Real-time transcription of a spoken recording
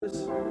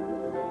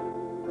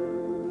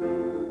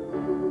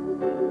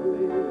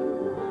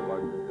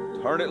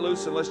Turn it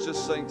loose and let's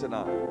just sing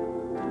tonight.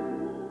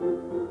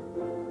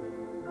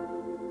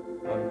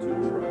 But to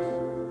trust.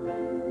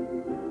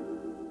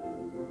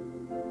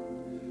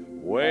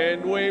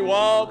 When we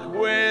walk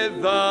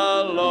with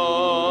the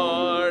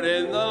Lord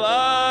in the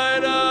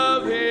light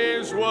of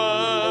His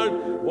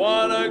Word,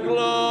 what a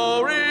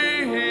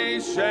glory He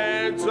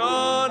sheds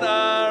on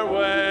our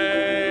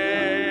way.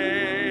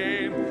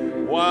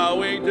 While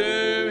we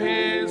do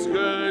His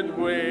good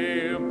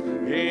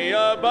will, He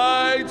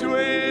abides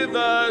with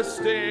us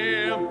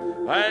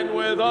still, and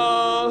with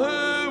all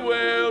who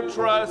will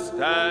trust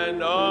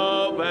and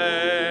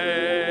obey.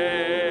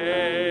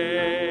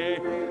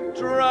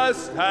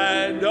 Trust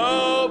and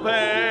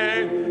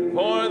obey,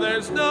 for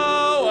there's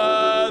no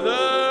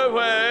other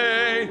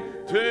way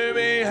to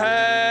be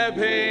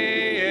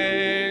happy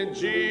in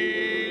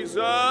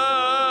Jesus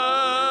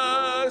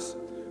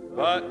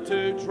but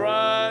to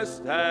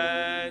trust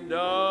and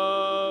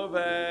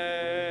obey.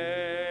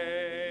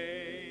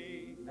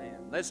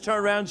 Man, let's turn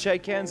around,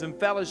 shake hands, and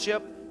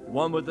fellowship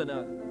one with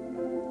another.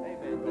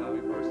 Amen. How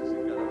many verses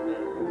you got up there?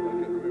 I can't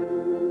remember.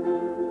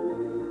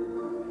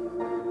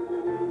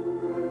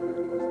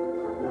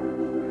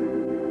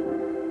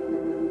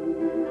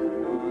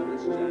 God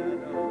is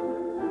Jano.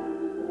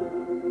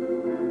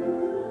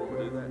 We'll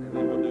do that, and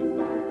then we'll do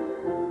 5.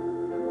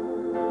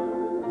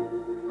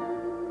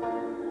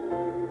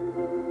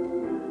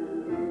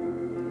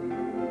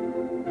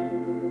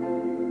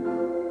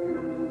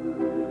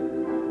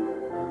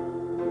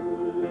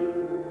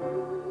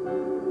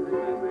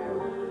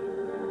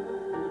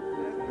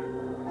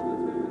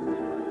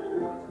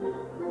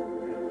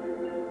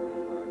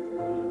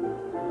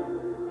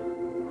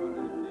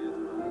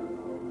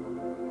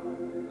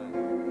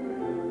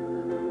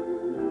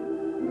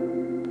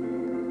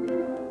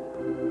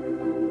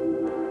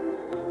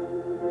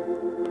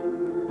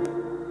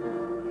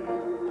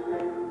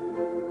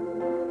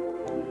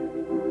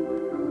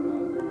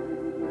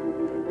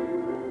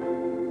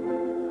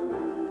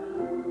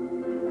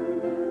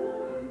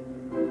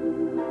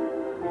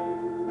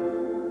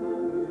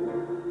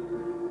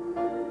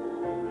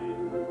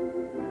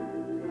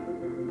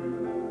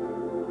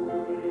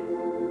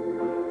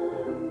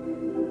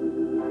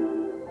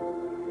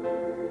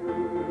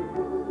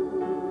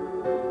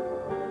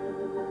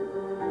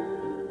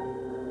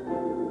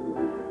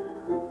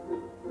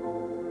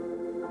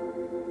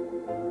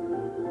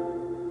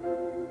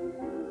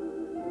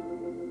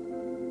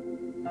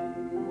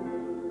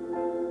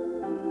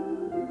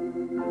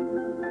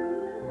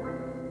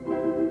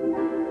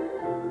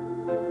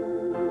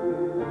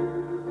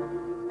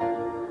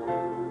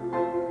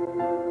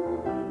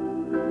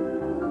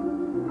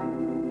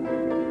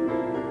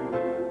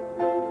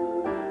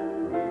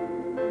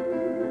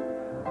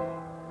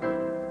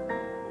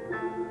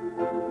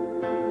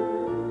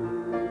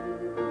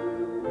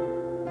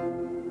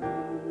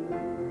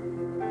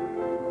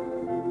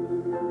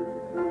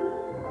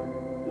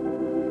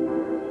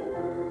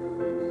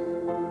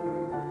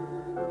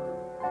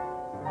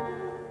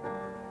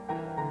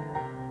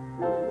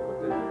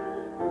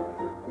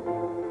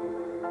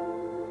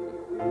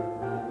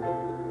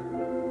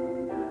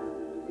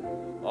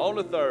 On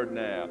the third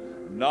now.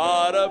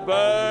 Not a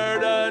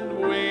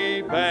burden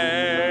we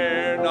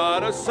bear,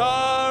 not a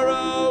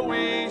sorrow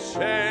we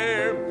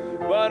share,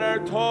 but our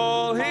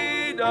toil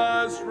He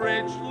does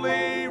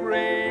richly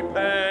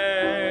repay.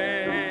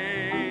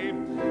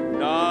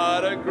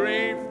 Not a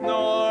grief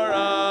nor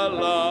a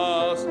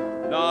loss,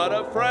 not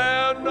a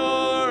frown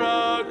nor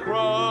a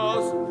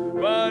cross,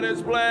 but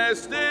is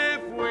blessed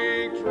if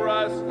we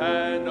trust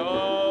and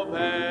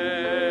obey.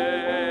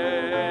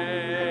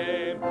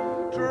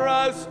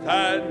 Trust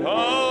and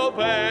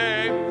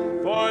obey,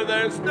 for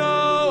there's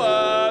no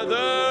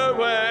other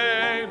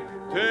way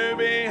to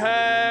be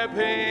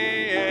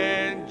happy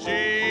in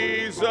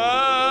Jesus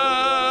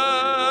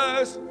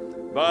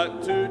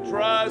but to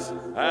trust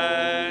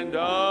and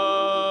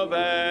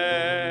obey.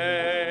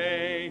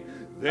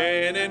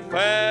 Then in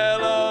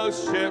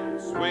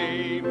fellowship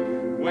sweet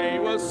we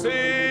will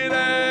sit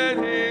at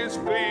His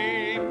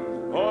feet,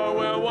 or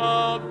we'll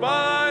walk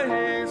by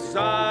His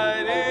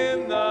side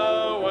in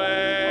the way.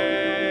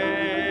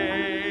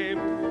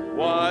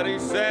 What He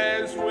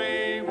says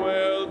we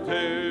will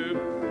do,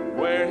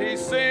 where He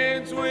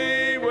sends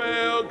we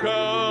will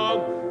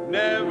go.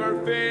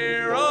 Never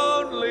fear,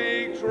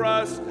 only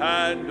trust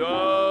and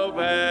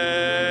obey.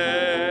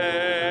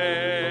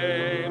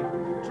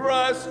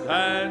 Trust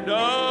and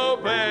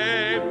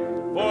obey,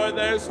 for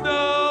there's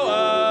no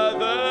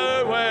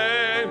other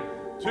way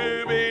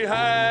to be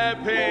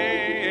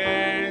happy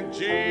in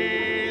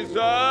Jesus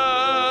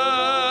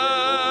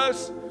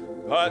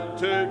but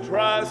to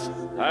trust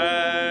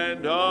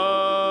and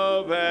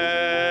obey.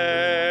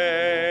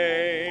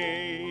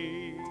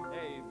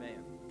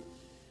 Amen.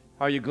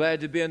 Are you glad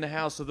to be in the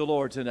house of the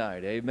Lord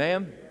tonight?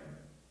 Amen.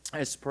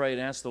 Let's pray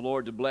and ask the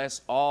Lord to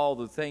bless all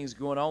the things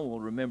going on.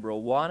 We'll remember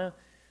Awana.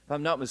 If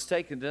I'm not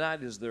mistaken,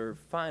 tonight is their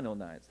final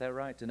night. Is that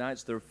right?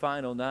 Tonight's their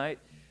final night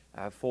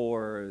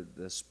for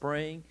the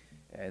spring.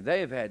 And they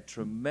have had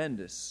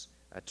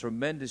a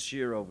tremendous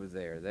year over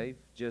there. They've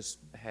just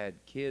had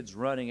kids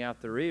running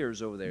out their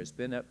ears over there. It's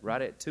been up right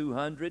at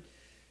 200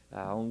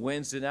 on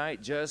Wednesday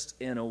night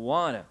just in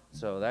Awana.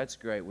 So that's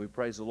great. We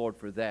praise the Lord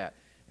for that.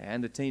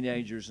 And the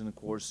teenagers and, of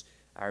course,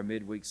 our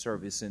midweek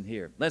service in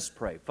here. Let's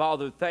pray.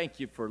 Father, thank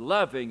you for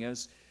loving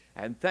us.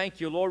 And thank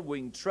you, Lord, we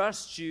can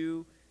trust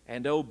you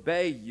and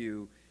obey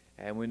you.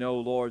 And we know,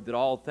 Lord, that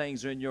all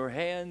things are in your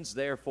hands.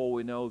 Therefore,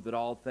 we know that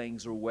all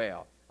things are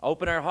well.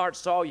 Open our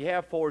hearts to all you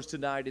have for us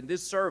tonight in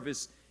this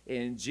service.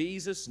 In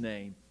Jesus'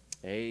 name,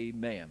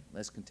 amen.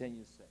 Let's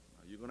continue to sing.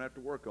 You're going to have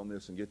to work on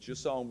this and get your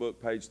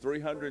songbook, page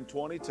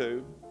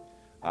 322.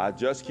 I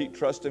Just Keep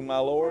Trusting My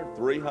Lord,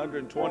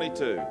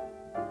 322.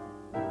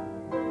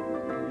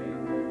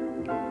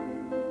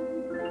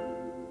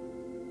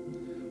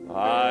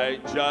 I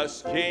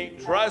just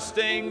keep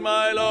trusting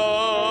my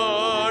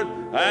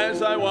Lord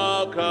as I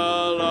walk along.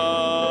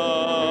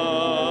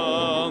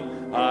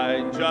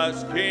 I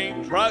just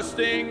keep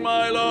trusting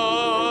my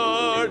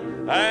Lord,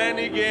 and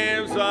He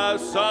gives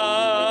us song.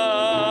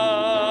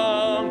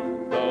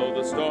 Though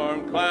the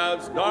storm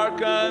clouds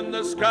darken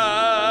the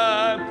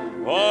sky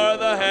or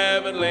the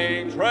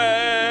heavenly trail,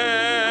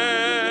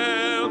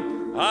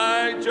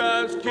 I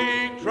just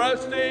keep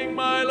trusting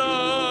my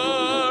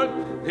Lord.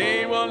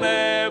 He will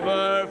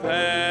never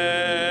fail.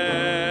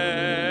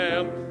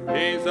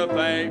 He's a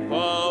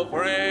faithful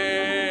friend,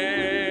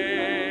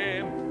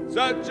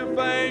 such a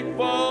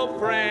faithful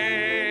friend.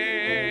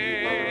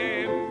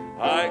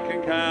 I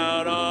can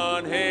count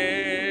on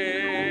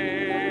Him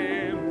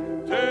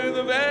to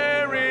the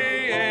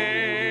very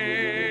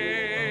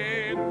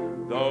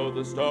end. Though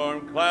the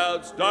storm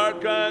clouds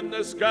darken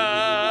the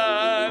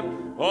sky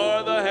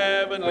or the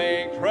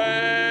heavenly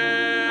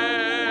trail,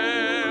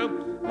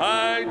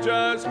 I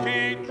just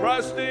keep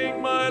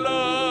trusting my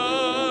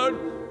Lord.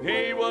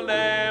 He will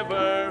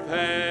never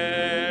fail.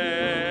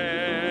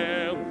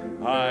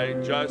 I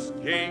just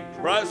keep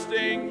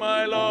trusting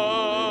my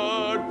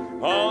Lord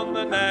on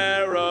the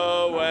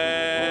narrow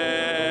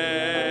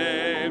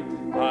way.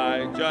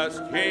 I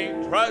just keep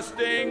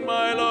trusting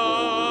my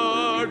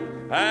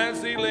Lord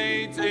as He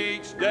leads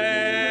each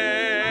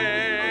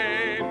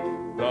day.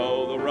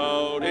 Though the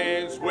road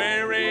is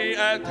weary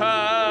at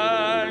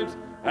times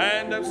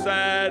and I'm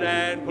sad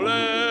and blue,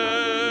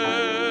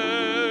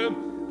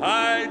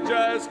 I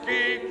just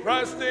keep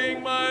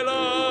trusting my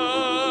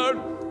Lord.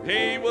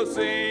 He will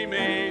see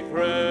me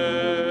through.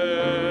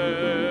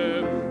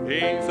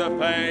 He's a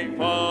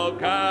faithful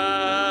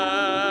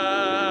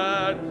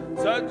God,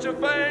 such a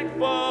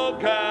faithful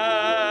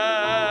God.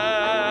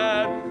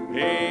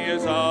 He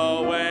is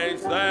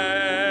always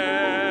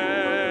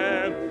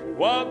there,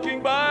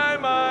 walking by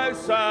my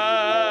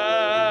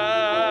side.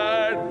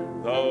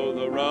 Though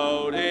the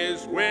road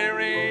is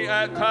weary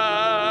at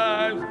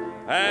times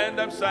and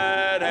I'm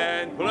sad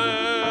and blue,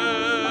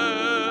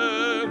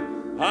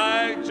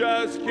 I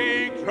just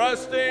keep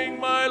trusting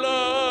my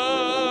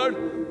Lord.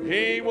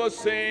 He will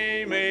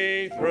see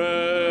me through.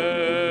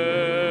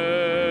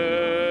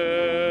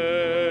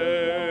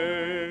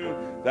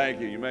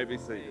 Thank you. You may be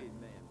seated.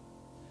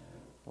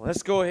 Well,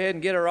 let's go ahead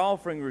and get our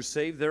offering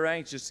received. They're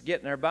anxious to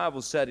get in our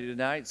Bible study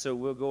tonight, so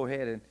we'll go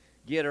ahead and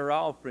get our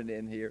offering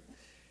in here.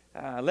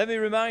 Let me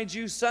remind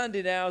you,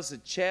 Sunday now is the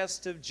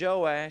Chest of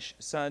Joash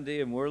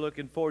Sunday, and we're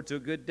looking forward to a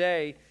good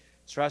day,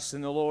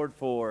 trusting the Lord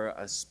for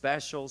a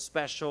special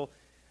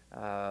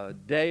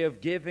day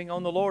of giving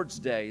on the Lord's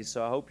Day.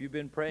 So I hope you've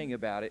been praying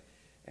about it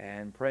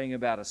and praying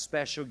about a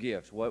special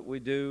gift. What we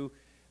do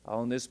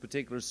on this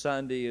particular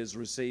Sunday is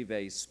receive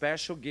a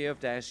special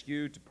gift, ask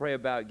you to pray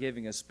about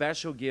giving a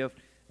special gift.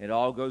 It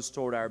all goes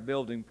toward our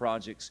building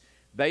projects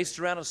based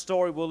around a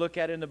story we'll look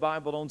at in the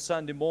Bible on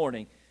Sunday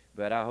morning.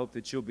 But I hope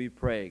that you'll be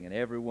praying, and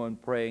everyone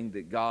praying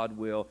that God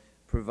will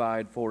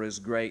provide for us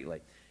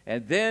greatly.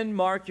 And then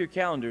mark your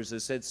calendars.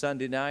 As I said,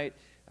 Sunday night,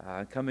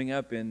 coming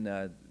up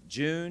in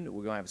June,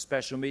 we're going to have a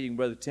special meeting with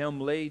Brother Tim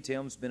Lee.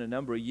 Tim's been a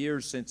number of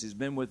years since he's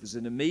been with us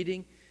in a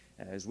meeting.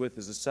 He was with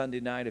us a Sunday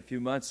night a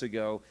few months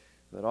ago,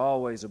 but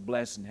always a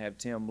blessing to have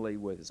Tim Lee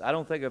with us. I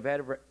don't think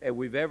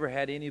we've ever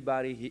had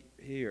anybody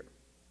here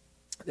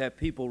that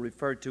people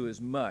refer to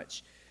as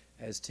much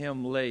as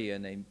Tim Lee,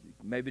 and they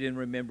maybe didn't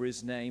remember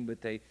his name,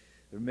 but they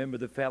remember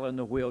the fellow in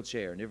the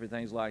wheelchair and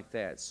everything like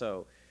that.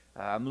 So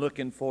I'm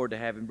looking forward to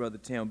having Brother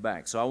Tim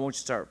back. So I want you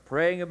to start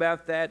praying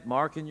about that,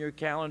 marking your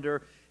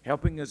calendar,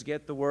 helping us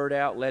get the word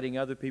out, letting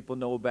other people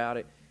know about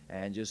it,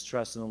 and just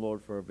trusting the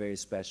Lord for a very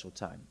special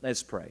time.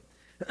 Let's pray.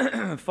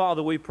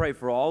 Father, we pray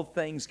for all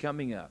things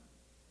coming up,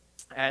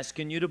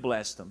 asking you to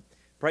bless them.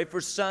 Pray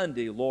for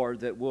Sunday,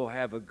 Lord, that we'll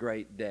have a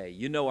great day.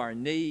 You know our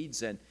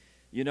needs, and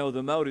you know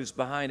the motives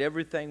behind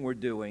everything we're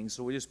doing,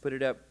 so we just put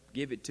it up,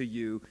 give it to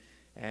you,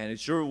 and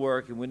it's your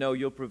work, and we know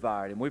you'll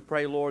provide. And we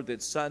pray, Lord,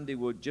 that Sunday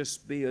will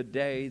just be a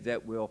day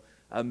that will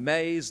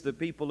amaze the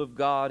people of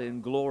God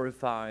and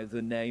glorify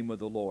the name of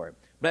the Lord.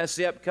 Bless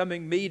the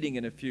upcoming meeting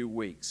in a few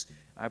weeks.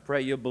 I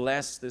pray you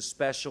bless the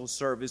special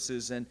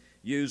services and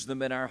use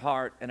them in our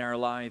heart and our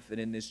life and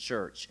in this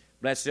church.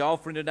 Bless the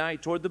offering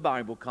tonight toward the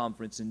Bible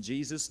conference in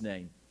Jesus'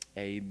 name.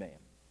 Amen.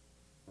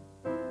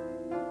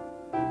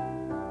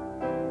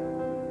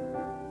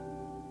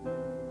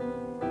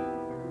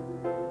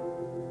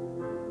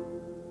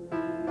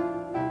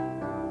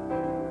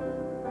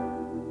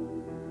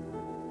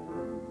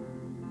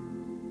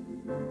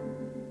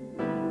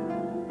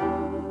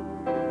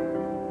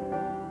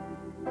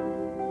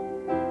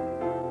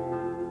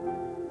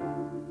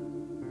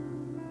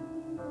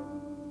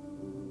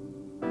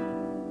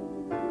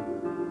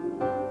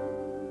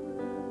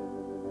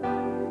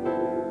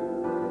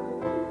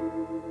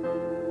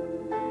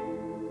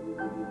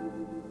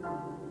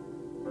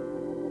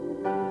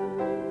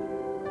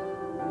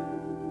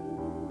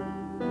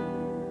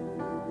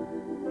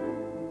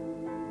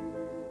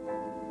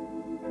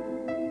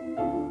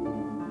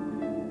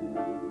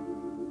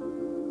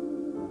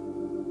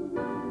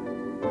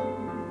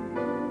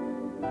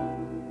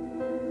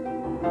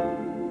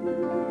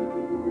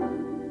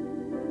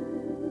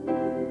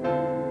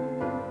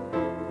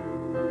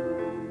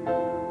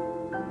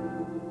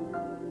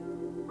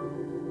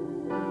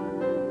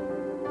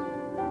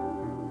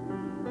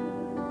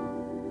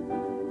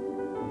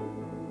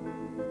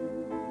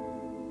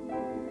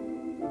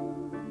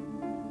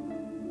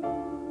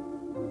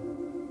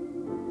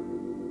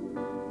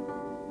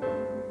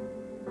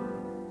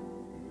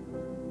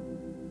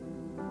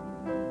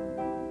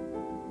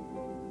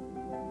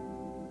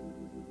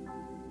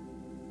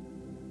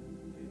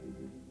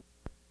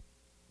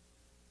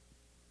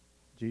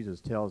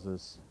 Jesus tells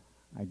us,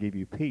 I give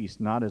you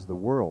peace, not as the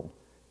world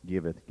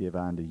giveth, give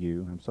I unto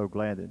you. I'm so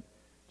glad that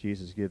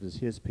Jesus gives us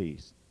his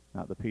peace,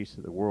 not the peace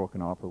that the world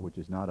can offer, which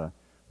is not a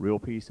real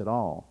peace at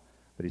all.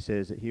 But he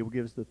says that he will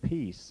give us the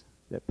peace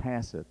that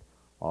passeth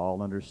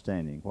all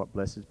understanding. What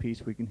blessed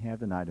peace we can have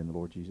tonight in the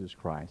Lord Jesus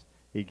Christ.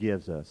 He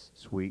gives us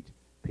sweet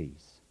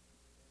peace.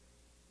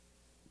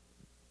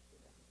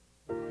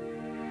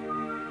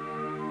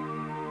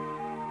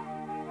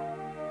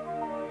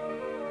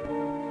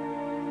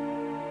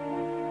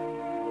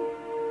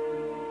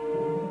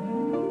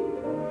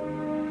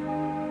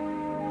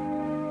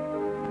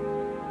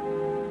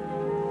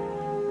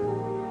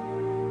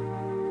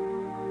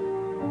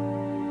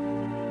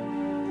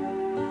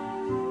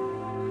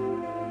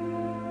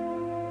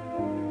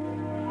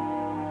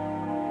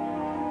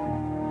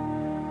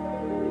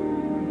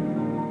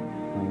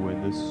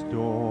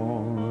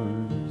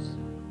 Storms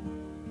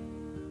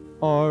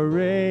are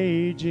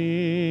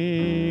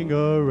raging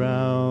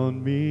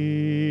around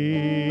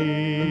me,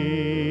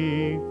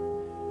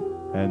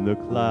 and the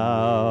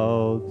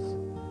clouds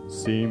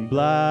seem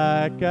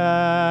black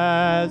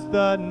as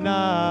the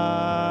night.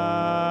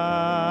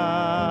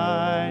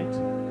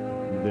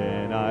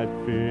 Then I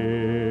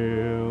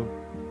feel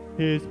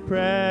his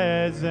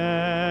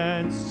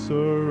presence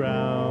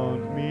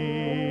surround me,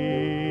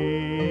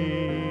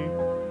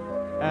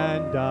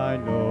 and I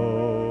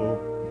know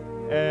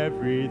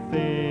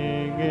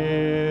everything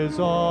is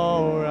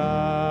all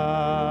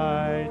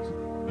right.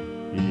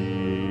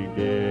 He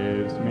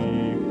gives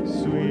me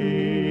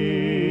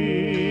sweet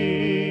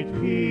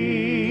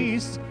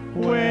peace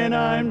when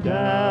I'm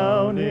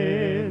down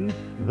in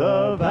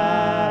the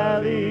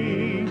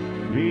valley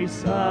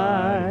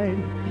beside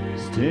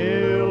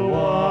still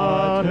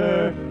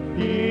water.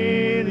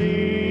 He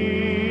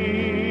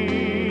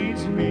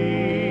leads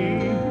me.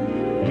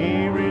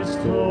 He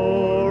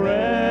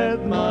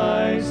restoreth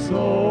my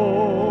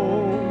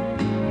soul.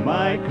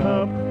 My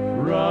cup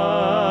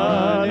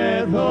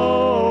runneth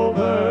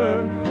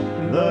over.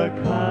 The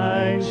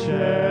kind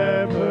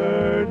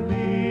shepherd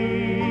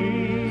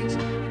leads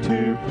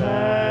to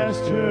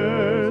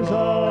pastures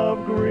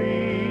of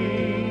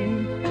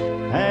green,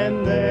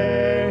 and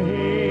there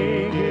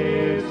he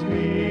gives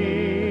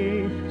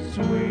me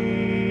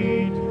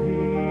sweet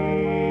peace.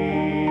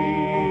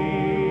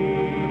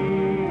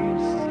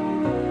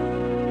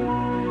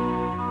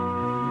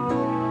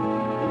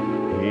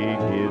 He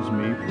gives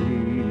me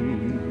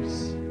peace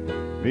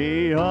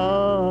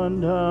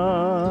beyond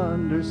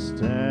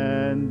understanding.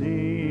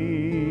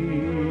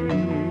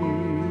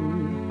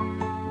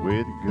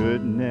 With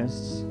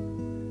goodness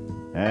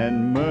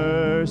and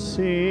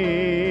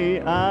mercy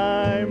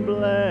I'm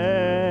blessed.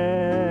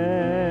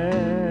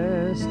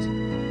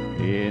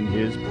 In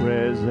his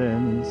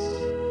presence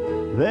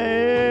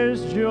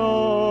there's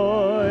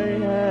joy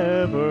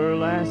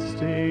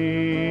everlasting.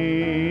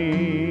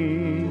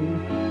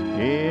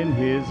 In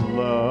his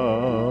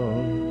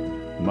love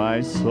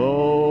my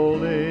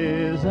soul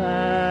is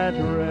at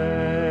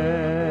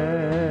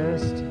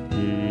rest.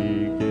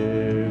 He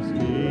gives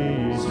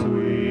me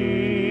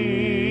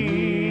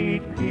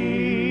sweet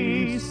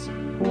peace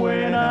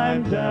when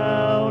I'm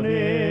down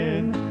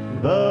in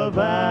the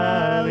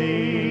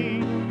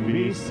valley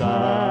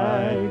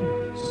beside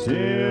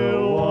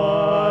still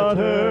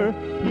water.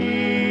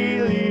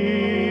 He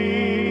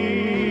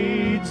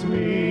leads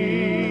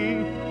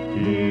me.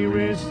 He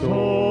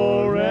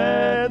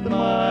restoreth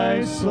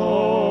my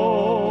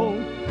soul.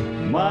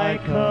 My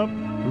cup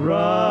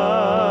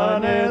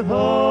runneth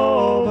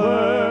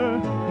over.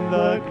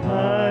 The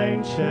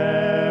kind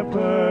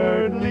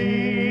shepherd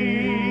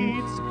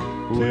leads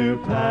to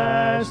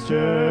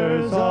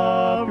pastures of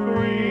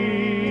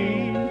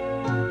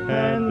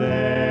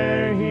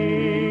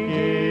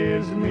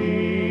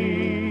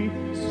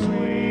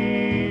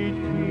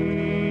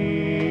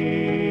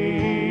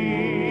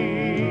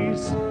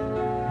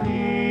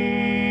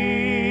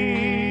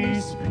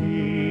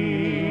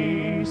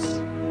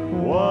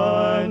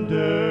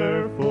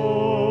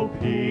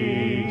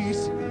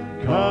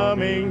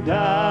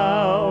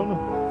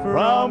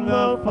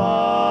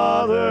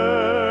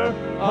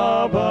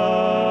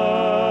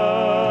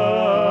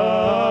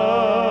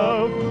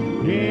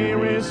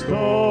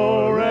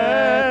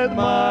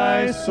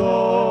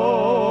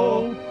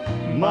soul.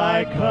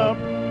 My cup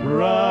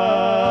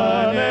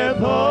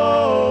runneth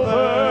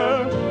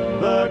over.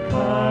 The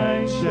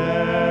kind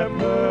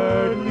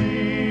shepherd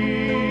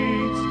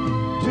leads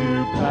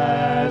to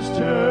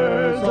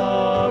pastures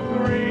of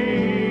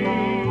green,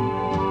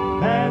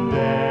 and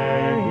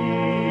there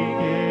he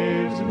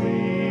gives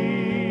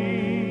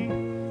me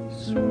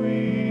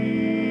sweet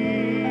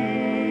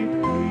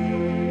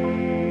peace.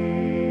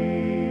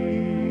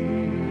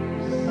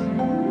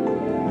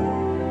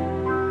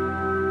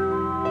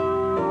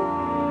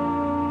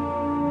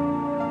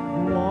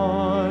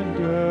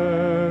 Wonderful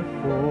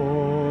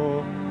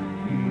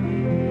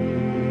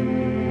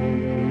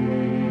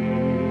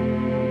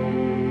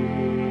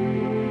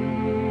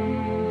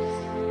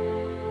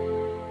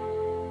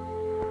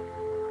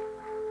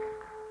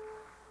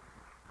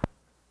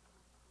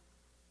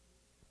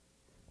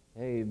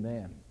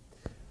Amen.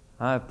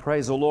 I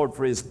praise the Lord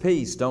for His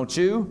peace, don't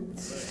you?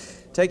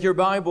 Take your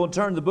Bible and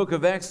turn to the book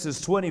of Exodus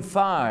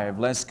 25.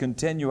 Let's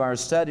continue our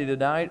study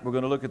tonight. We're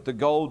going to look at the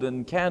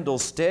golden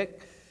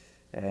candlestick.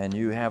 And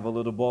you have a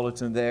little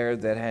bulletin there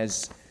that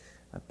has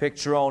a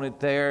picture on it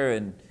there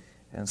and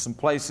some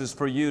places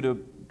for you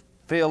to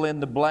fill in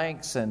the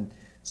blanks and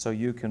so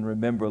you can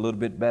remember a little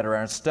bit better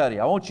our study.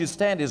 I want you to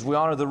stand as we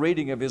honor the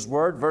reading of His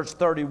Word, verse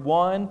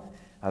 31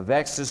 of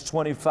Exodus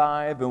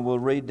 25, and we'll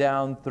read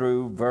down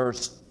through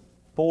verse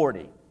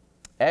 40.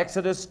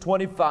 Exodus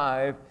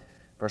 25,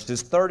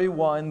 verses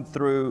 31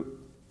 through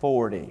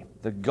 40.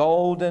 The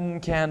golden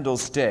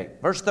candlestick.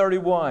 Verse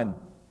 31.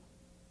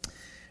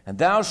 And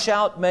thou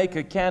shalt make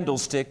a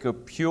candlestick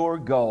of pure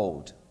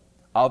gold.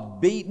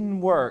 Of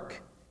beaten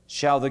work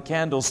shall the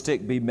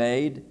candlestick be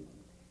made,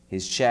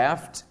 his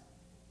shaft,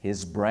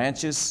 his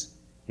branches,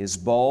 his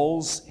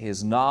bowls,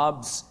 his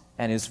knobs,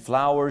 and his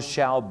flowers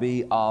shall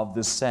be of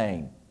the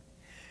same.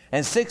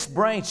 And 6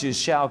 branches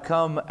shall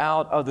come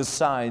out of the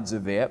sides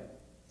of it,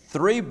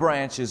 3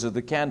 branches of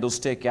the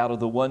candlestick out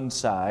of the one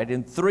side,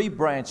 and 3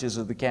 branches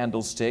of the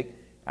candlestick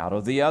out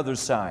of the other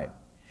side.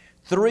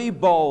 3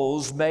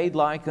 bowls made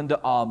like unto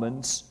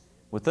almonds,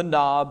 with a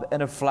knob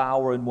and a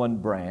flower in one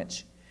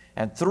branch,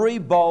 and 3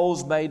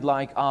 bowls made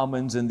like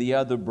almonds in the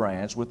other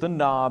branch, with a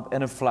knob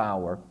and a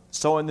flower,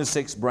 so in the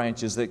 6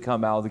 branches that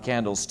come out of the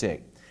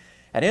candlestick.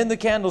 And in the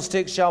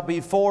candlestick shall be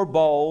 4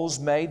 bowls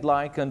made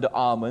like unto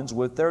almonds,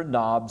 with their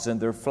knobs and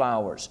their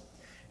flowers.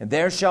 And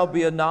there shall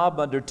be a knob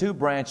under 2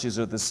 branches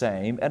of the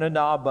same, and a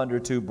knob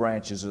under 2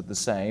 branches of the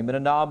same, and a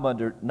knob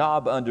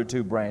under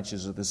 2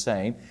 branches of the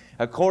same,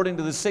 according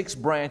to the 6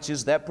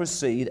 branches that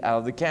proceed out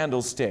of the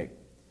candlestick.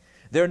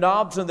 Their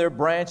knobs and their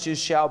branches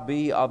shall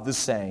be of the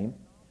same.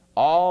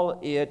 All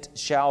it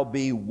shall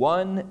be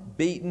one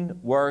beaten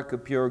work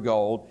of pure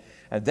gold.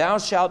 And thou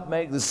shalt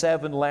make the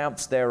 7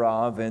 lamps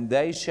thereof, and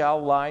they shall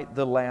light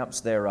the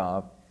lamps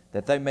thereof,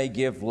 that they may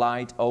give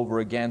light over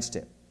against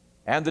it.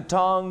 And the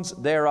tongues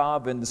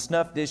thereof and the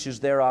snuff dishes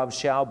thereof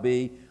shall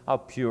be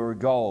of pure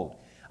gold.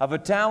 Of a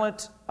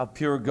talent of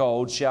pure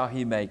gold shall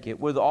he make it,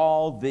 with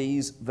all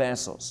these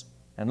vessels.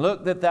 And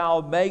look that thou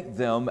make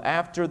them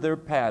after their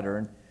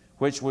pattern,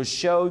 which was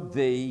showed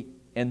thee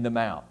in the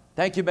mount.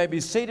 Thank you. You may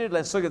be seated.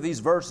 Let's look at these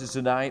verses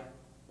tonight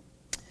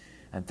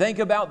and think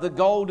about the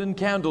golden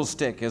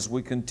candlestick as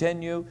we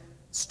continue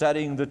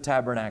studying the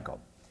tabernacle.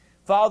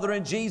 Father,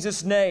 in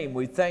Jesus' name,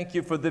 we thank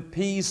you for the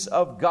peace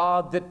of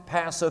God that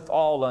passeth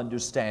all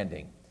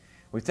understanding.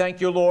 We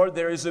thank you, Lord,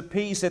 there is a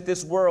peace that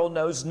this world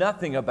knows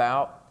nothing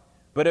about,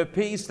 but a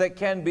peace that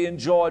can be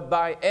enjoyed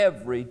by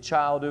every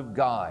child of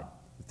God.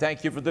 We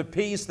thank you for the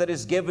peace that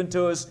is given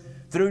to us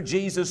through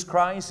Jesus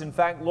Christ. In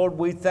fact, Lord,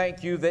 we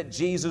thank you that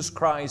Jesus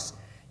Christ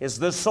is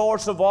the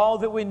source of all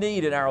that we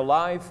need in our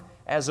life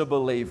as a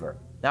believer.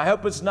 Now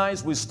help us tonight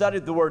as we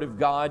studied the Word of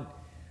God.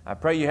 I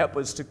pray you help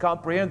us to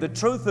comprehend the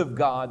truth of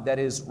God that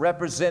is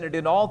represented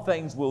in all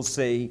things we'll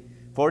see.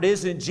 For it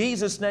is in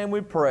Jesus' name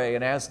we pray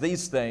and ask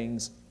these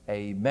things.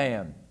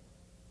 Amen.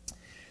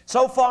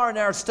 So far in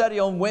our study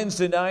on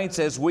Wednesday nights,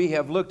 as we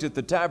have looked at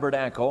the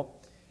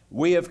tabernacle,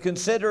 we have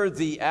considered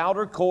the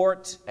outer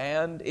court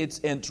and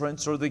its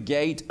entrance, or the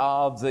gate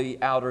of the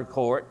outer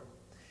court.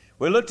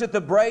 We looked at the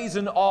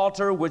brazen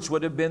altar, which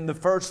would have been the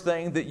first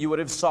thing that you would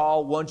have saw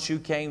once you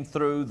came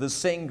through the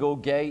single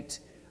gate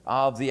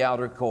of the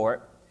outer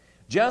court.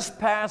 Just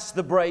past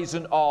the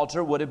brazen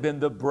altar would have been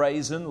the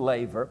brazen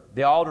laver.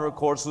 The altar, of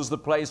course, was the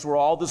place where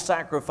all the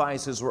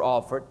sacrifices were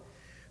offered.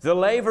 The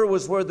laver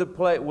was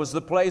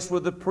the place where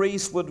the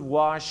priests would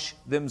wash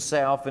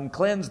themselves and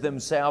cleanse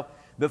themselves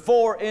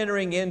before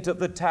entering into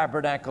the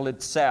tabernacle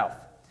itself.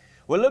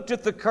 We looked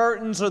at the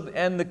curtains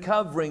and the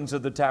coverings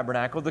of the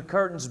tabernacle, the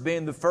curtains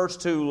being the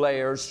first 2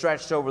 layers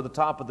stretched over the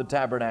top of the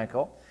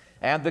tabernacle,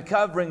 and the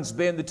coverings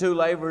being the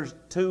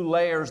 2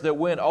 layers that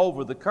went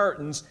over the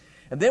curtains.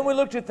 And then we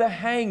looked at the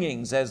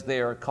hangings, as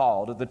they are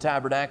called, of the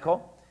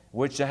tabernacle,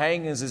 which the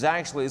hangings is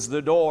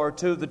the door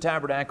to the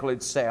tabernacle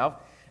itself.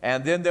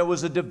 And then there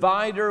was a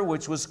divider,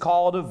 which was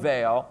called a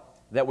veil,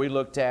 that we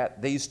looked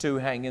at, these 2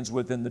 hangings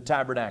within the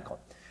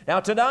tabernacle. Now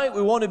tonight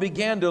we want to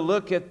begin to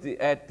look at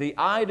the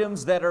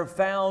items that are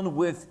found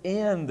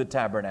within the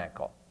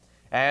tabernacle.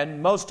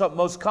 And most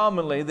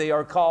commonly, they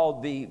are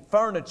called the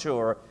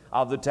furniture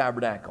of the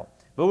tabernacle.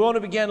 But we want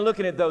to begin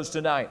looking at those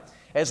tonight.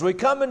 As we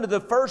come into the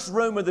first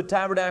room of the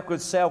tabernacle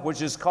itself,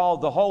 which is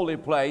called the holy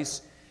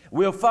place,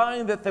 we'll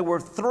find that there were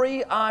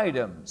 3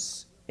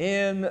 items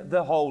in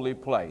the holy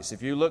place.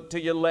 If you look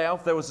to your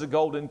left, there was a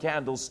golden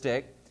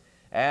candlestick.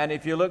 And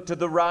if you look to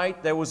the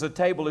right, there was a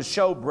table of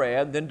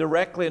showbread. Then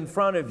directly in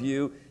front of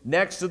you,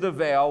 next to the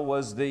veil,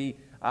 was the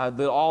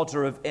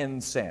altar of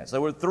incense.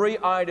 There were 3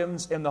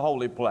 items in the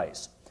holy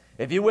place.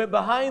 If you went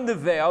behind the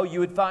veil, you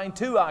would find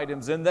 2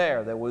 items in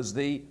there. There was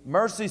the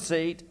mercy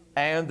seat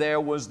and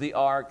there was the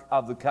Ark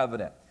of the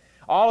Covenant.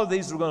 All of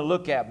these we're going to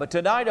look at. But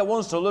tonight I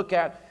want us to look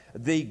at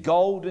the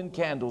golden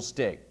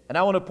candlestick. And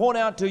I want to point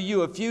out to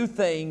you a few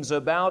things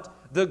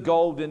about the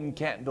golden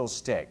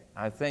candlestick.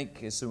 I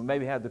think, so we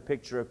maybe have the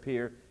picture up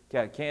here.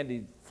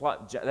 Candy,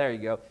 there you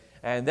go.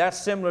 And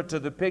that's similar to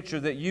the picture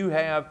that you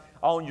have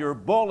on your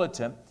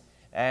bulletin.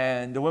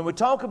 And when we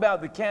talk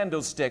about the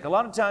candlestick, a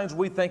lot of times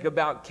we think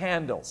about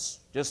candles.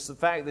 Just the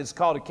fact that it's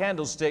called a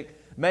candlestick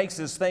makes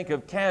us think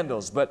of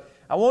candles. But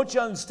I want you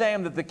to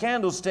understand that the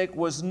candlestick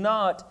was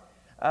not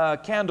a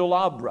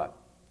candelabra.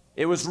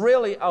 It was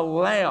really a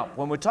lamp.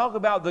 When we talk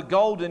about the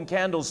golden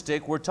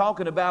candlestick, we're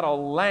talking about a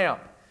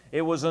lamp.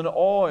 It was an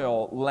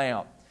oil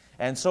lamp.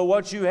 And so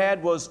what you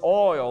had was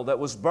oil that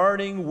was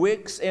burning,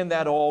 wicks in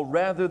that oil,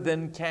 rather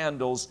than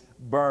candles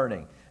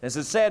burning. As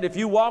it said, if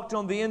you walked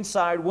on the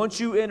inside, once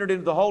you entered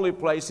into the holy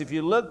place, if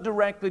you looked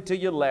directly to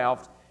your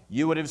left,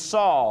 you would have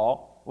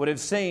seen,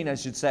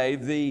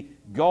 the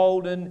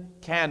golden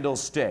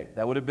candlestick.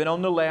 That would have been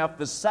on the left,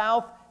 the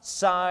south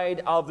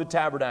side of the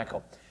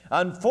tabernacle.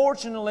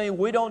 Unfortunately,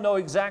 we don't know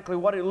exactly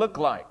what it looked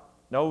like.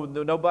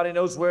 Nobody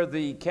knows where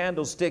the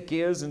candlestick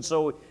is, and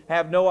so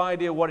have no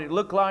idea what it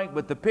looked like.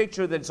 But the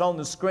picture that's on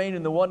the screen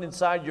and the one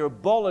inside your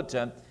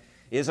bulletin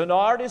is an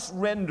artist's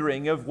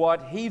rendering of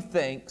what he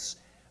thinks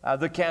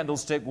the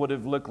candlestick would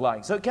have looked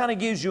like. So it kind of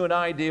gives you an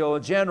idea, a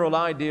general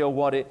idea of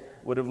what it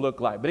would have looked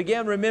like. But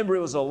again, remember,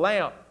 it was a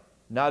lamp,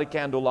 not a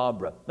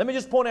candelabra. Let me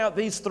just point out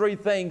these 3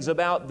 things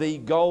about the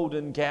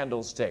golden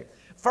candlestick.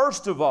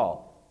 First of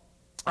all,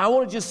 I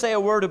want to just say a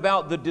word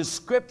about the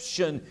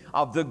description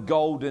of the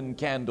golden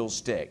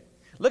candlestick.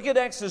 Look at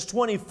Exodus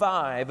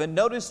 25 and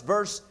notice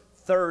verse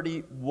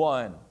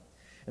 31.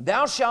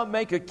 Thou shalt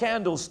make a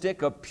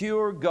candlestick of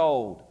pure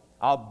gold.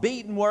 Of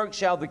beaten work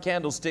shall the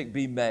candlestick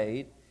be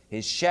made.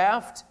 His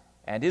shaft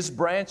and his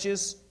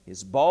branches,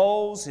 his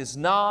bowls, his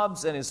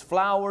knobs, and his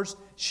flowers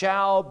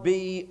shall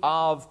be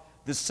of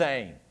the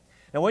same.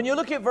 Now when you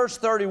look at verse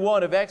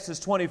 31 of Exodus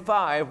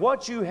 25,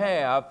 what you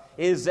have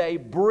is a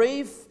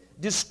brief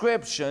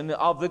description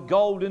of the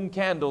golden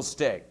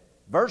candlestick.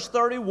 Verse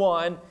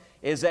 31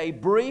 is a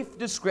brief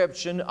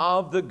description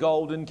of the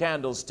golden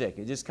candlestick.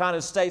 It just kind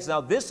of states, now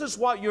this is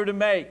what you're to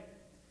make.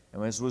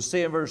 And as we'll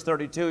see in verse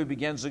 32, he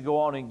begins to go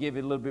on and give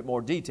you a little bit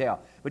more detail.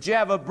 But you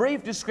have a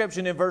brief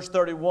description in verse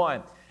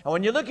 31. And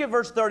when you look at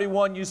verse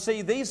 31, you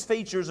see these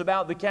features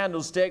about the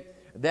candlestick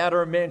that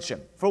are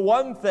mentioned. For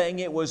one thing,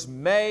 it was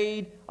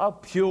made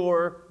of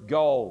pure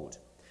gold.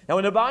 Now,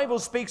 when the Bible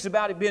speaks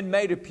about it being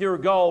made of pure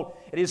gold,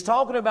 it is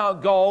talking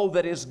about gold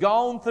that has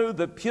gone through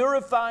the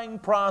purifying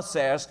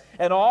process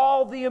and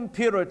all the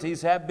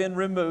impurities have been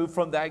removed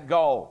from that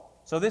gold.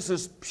 So this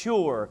is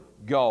pure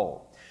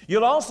gold.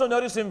 You'll also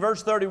notice in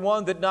verse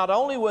 31 that not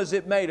only was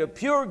it made of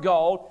pure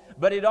gold,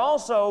 but it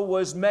also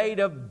was made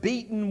of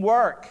beaten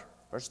work.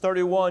 Verse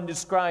 31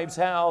 describes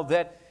how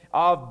that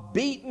of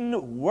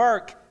beaten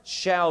work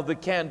shall the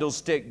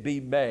candlestick be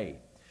made.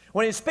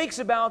 When it speaks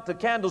about the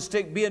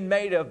candlestick being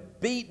made of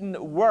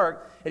beaten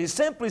work, it is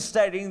simply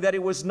stating that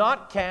it was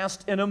not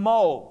cast in a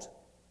mold.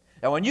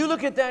 Now, when you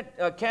look at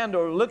that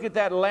candle, look at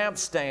that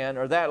lampstand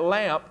or that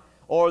lamp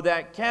or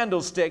that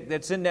candlestick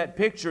that's in that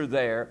picture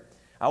there,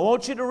 I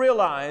want you to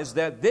realize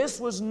that this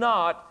was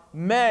not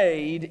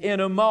made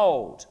in a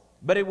mold,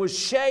 but it was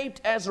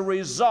shaped as a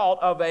result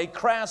of a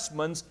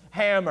craftsman's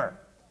hammer.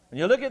 When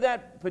you look at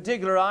that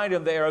particular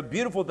item there, a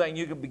beautiful thing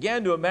you can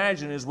begin to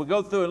imagine as we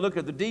go through and look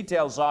at the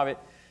details of it,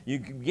 you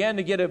can begin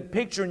to get a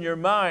picture in your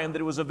mind that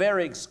it was a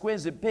very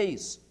exquisite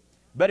piece.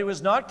 But it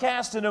was not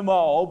cast in a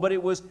mold, but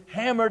it was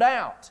hammered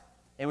out.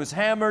 It was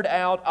hammered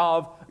out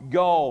of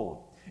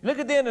gold. Look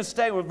at the end of the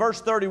statement,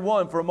 verse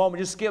 31 for a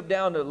moment. Just skip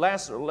down to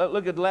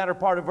look at the latter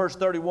part of verse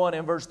 31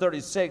 and verse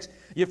 36.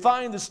 You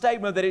find the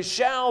statement that it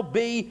shall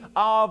be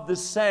of the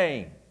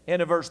same.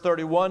 End of verse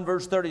 31,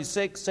 verse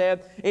 36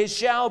 said, it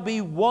shall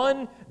be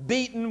one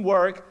beaten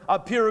work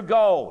of pure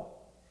gold.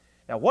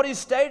 Now, what he's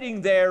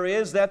stating there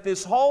is that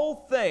this whole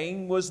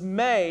thing was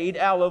made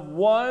out of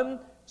one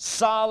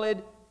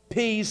solid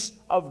piece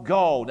of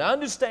gold. Now,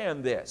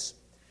 understand this,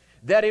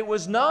 that it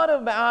was not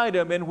an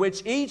item in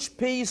which each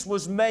piece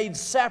was made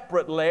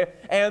separately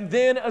and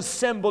then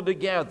assembled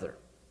together.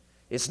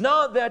 It's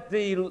not that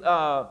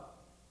the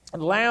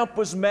lamp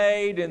was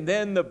made and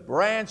then the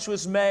branch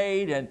was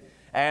made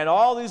and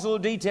all these little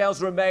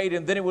details were made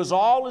and then it was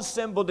all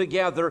assembled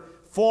together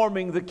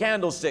forming the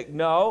candlestick.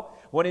 No.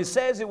 when he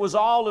says it was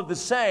all of the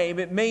same,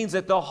 it means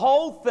that the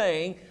whole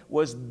thing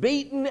was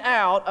beaten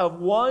out of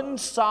one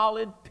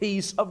solid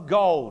piece of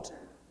gold.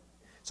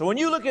 So when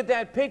you look at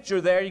that picture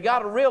there, you got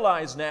to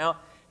realize now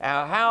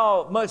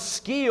how much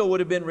skill would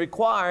have been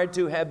required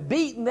to have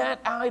beaten that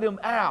item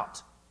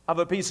out of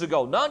a piece of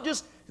gold. Not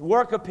just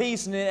work a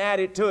piece and then add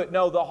it to it.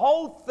 No, the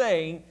whole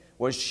thing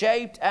was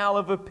shaped out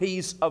of a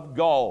piece of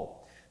gold.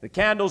 The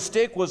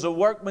candlestick was a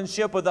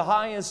workmanship of the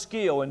highest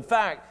skill. In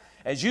fact,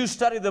 as you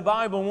study the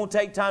Bible, and won't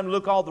take time to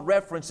look all the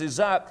references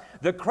up,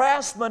 the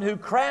craftsmen who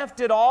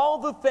crafted all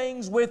the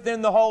things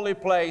within the holy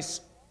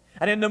place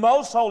and in the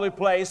most holy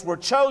place were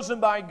chosen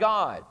by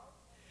God.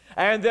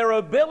 And their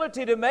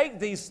ability to make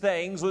these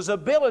things was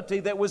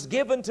ability that was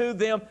given to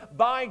them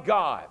by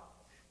God.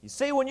 You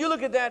see, when you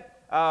look at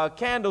that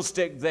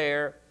candlestick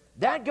there,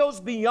 that goes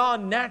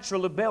beyond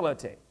natural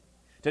ability.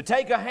 To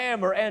take a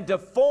hammer and to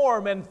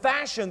form and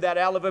fashion that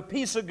out of a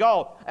piece of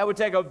gold, that would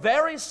take a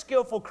very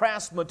skillful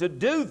craftsman to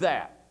do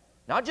that.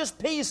 Not just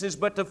pieces,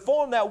 but to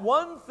form that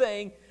one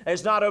thing.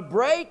 There's not a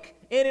break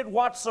in it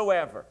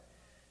whatsoever.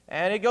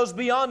 And it goes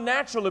beyond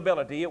natural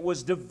ability. It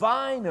was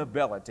divine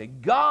ability.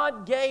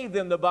 God gave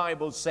them, the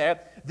Bible said,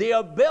 the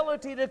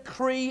ability to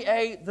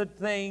create the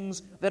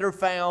things that are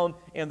found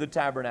in the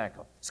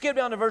tabernacle. Skip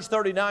down to verse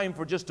 39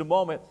 for just a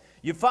moment.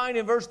 You find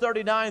in verse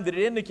 39 that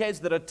it indicates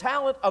that a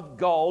talent of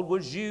gold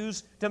was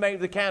used to make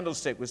the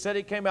candlestick. We said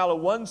it came out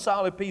of one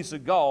solid piece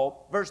of gold.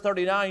 Verse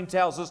 39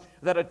 tells us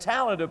that a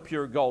talent of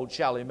pure gold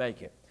shall he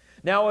make it.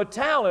 Now, a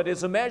talent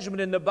is a measurement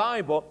in the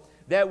Bible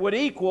that would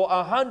equal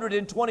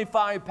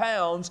 125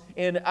 pounds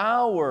in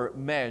our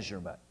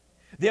measurement.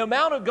 The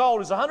amount of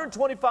gold is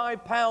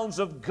 125 pounds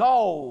of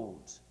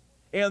gold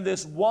in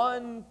this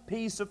one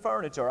piece of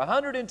furniture.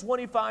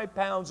 125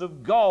 pounds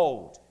of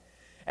gold.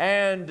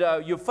 And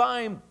you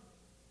find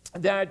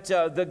that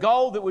the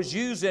gold that was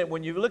used in,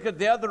 when you look at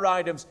the other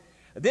items,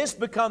 this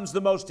becomes the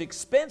most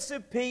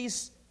expensive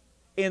piece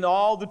in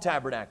all the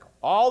tabernacle.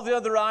 All the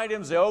other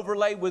items, they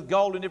overlaid with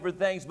gold and different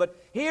things. But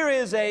here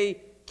is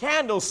a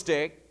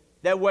candlestick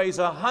that weighs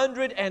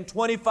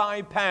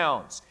 125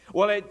 pounds.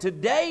 Well, at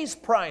today's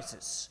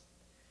prices,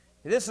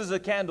 this is a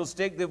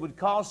candlestick that would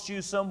cost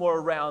you somewhere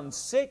around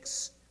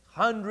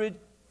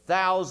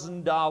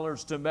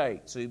 $600,000 to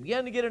make. So you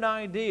begin to get an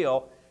idea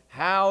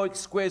how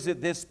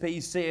exquisite this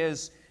piece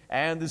is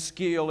and the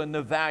skill and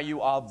the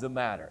value of the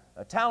matter.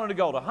 A talent of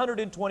gold,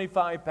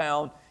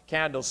 125-pound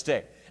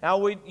candlestick.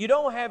 Now, you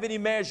don't have any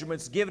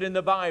measurements given in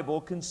the Bible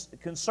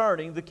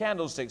concerning the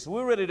candlestick, so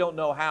we really don't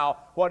know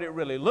what it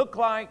really looked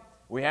like.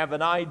 We have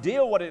an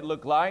idea what it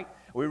looked like.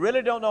 We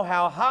really don't know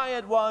how high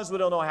it was. We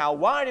don't know how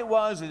wide it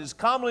was. It is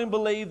commonly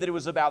believed that it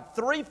was about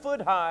 3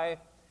 foot high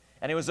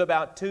and it was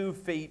about 2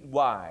 feet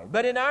wide.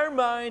 But in our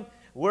mind,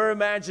 we're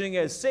imagining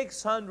a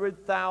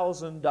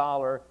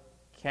 $600,000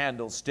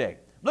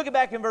 candlestick. Look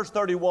back in verse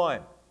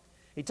 31.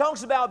 He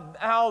talks about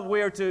how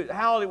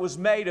it was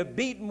made of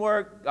beaten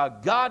work, a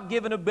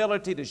God-given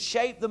ability to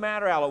shape the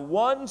matter out of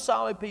one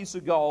solid piece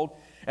of gold.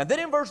 And then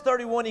in verse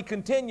 31, he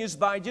continues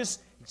by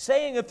just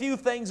saying a few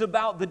things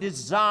about the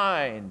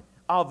design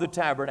of the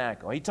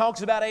tabernacle. He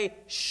talks about a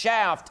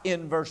shaft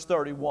in verse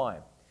 31.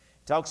 He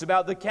talks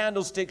about the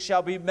candlestick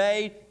shall be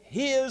made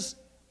his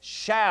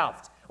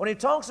shaft. When he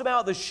talks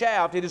about the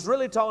shaft, it is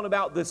really talking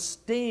about the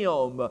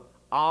stem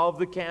of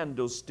the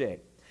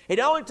candlestick. He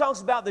not only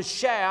talks about the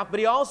shaft, but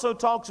he also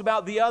talks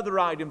about the other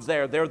items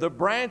there. They're the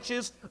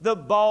branches, the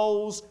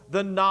bowls,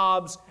 the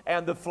knobs,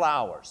 and the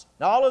flowers.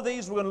 Now, all of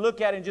these we're going to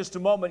look at in just a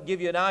moment, give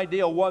you an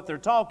idea of what they're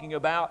talking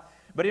about.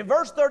 But in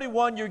verse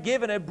 31, you're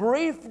given a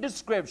brief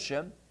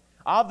description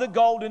of the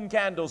golden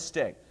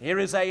candlestick. Here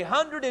is a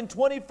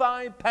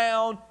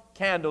 125-pound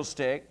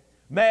candlestick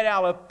made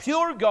out of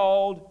pure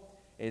gold.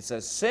 It's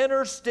a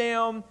center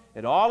stem,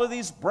 and all of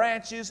these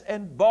branches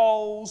and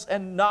bowls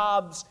and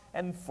knobs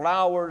and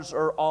flowers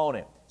are on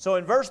it. So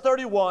in verse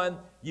 31,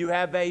 you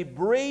have a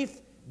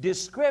brief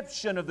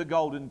description of the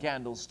golden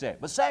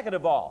candlestick. But second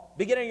of all,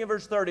 beginning in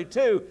verse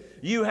 32,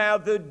 you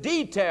have the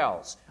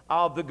details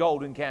of the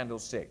golden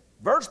candlestick.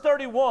 Verse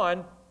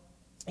 31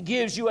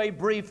 gives you a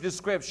brief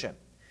description.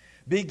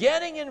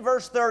 Beginning in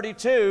verse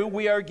 32,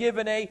 we are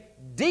given a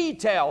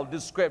detailed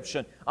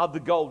description of the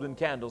golden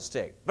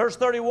candlestick. Verse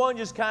 31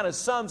 just kind of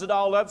sums it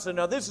all up. So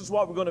now this is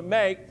what we're going to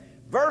make.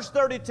 Verse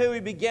 32, he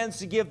begins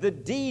to give the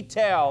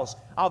details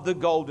of the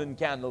golden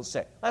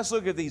candlestick. Let's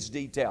look at these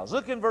details.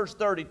 Look in verse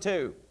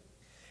 32.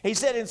 He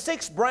said, "And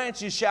 6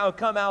 branches shall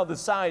come out of the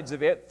sides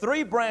of it,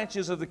 3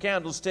 branches of the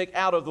candlestick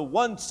out of the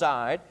one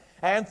side,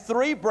 and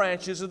 3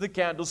 branches of the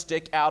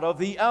candlestick out of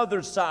the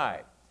other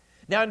side."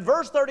 Now in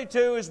verse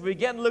 32, as we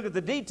begin to look at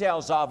the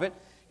details of it,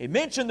 he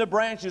mentioned the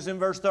branches in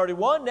verse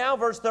 31. Now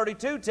verse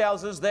 32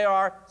 tells us there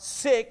are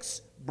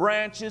 6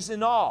 branches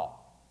in all.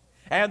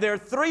 And there are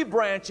 3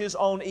 branches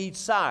on each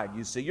side.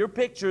 You see your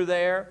picture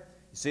there.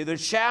 You see the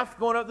shaft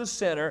going up the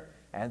center,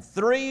 and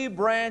 3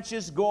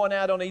 branches going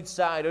out on each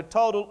side, a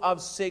total of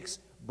 6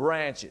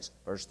 branches.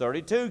 Verse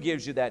 32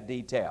 gives you that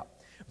detail.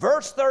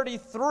 Verse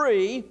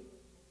 33,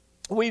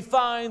 we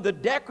find the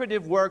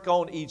decorative work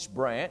on each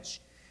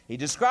branch. He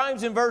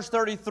describes in verse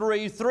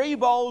 33, 3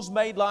 bowls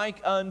made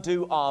like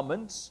unto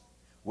almonds,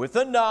 with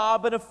a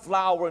knob and a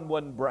flower in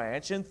one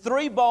branch, and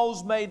 3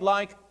 bowls made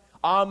like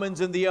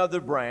almonds in the other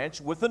branch,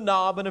 with a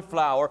knob and a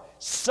flower,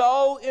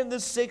 so in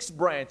the 6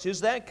 branches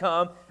that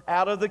come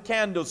out of the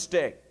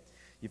candlestick.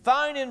 You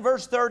find in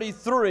verse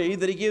 33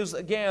 that he gives,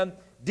 again,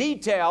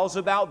 details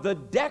about the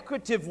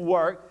decorative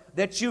work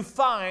that you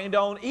find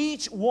on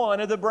each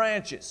one of the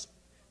branches.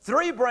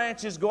 3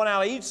 branches going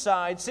out each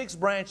side, 6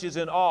 branches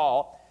in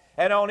all.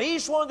 And on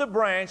each one of the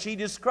branch, he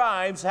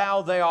describes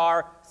how there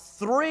are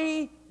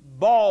 3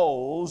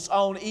 bowls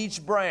on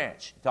each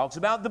branch. He talks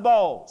about the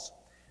bowls.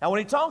 Now, when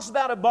he talks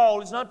about a bowl,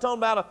 he's not talking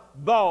about a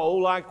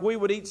bowl like we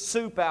would eat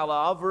soup out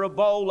of, or a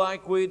bowl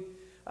like we'd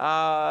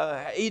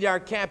eat our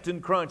Captain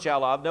Crunch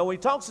out of. No, when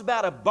he talks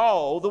about a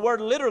bowl, the word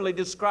literally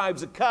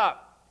describes a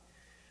cup.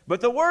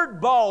 But the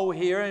word bowl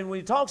here, and when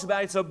he talks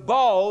about it's a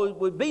bowl, it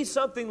would be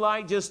something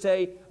like just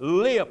a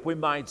lip, we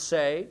might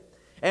say.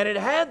 And it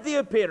had the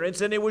appearance,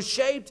 and it was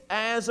shaped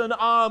as an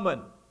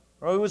almond.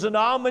 Or it was an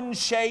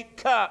almond-shaped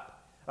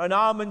cup, an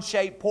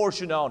almond-shaped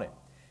portion on it.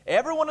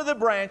 Every one of the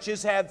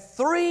branches had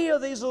 3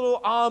 of these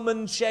little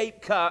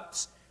almond-shaped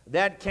cups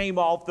that came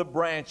off the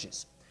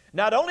branches.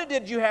 Not only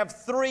did you have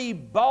 3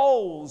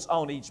 bowls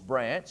on each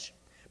branch,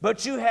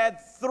 but you had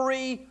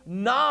 3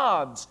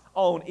 knobs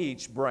on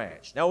each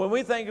branch. Now, when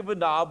we think of a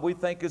knob, we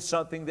think of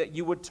something that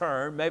you would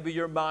turn. Maybe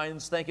your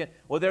mind's thinking,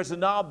 well, there's a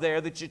knob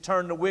there that you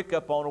turn the wick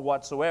up on or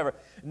whatsoever.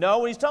 No,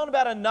 when he's talking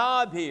about a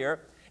knob here,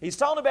 he's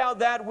talking about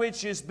that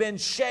which has been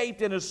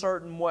shaped in a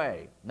certain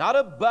way. Not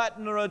a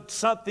button or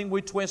something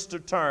we twist or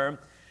turn,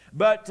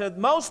 but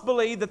most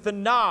believe that the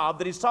knob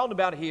that he's talking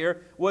about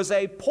here was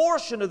a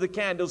portion of the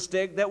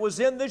candlestick that was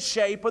in the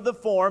shape or the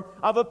form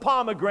of a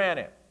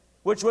pomegranate,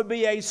 which would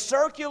be a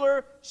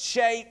circular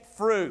shaped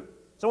fruit.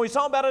 So when he's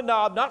talking about a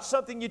knob, not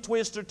something you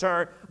twist or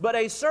turn, but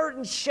a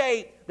certain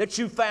shape that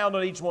you found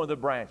on each one of the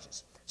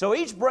branches. So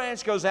each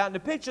branch goes out. In the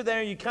picture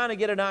there, you kind of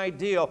get an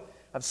idea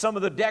of some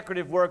of the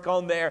decorative work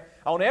on there.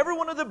 On every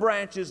one of the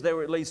branches, there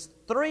were at least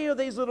 3 of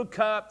these little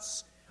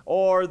cups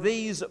or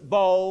these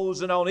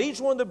bowls. And on each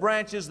one of the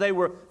branches, there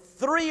were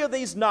 3 of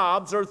these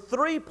knobs, or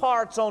 3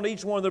 parts on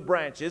each one of the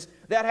branches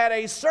that had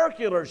a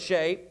circular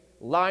shape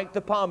like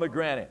the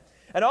pomegranate.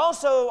 And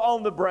also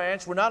on the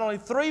branch were not only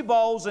 3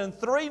 bowls and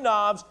 3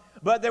 knobs,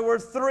 but there were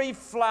 3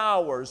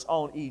 flowers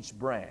on each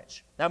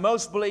branch. Now,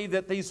 most believe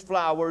that these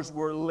flowers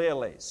were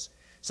lilies.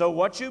 So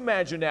what you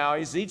imagine now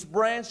is each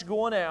branch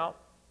going out,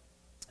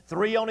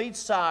 3 on each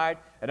side,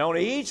 and on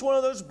each one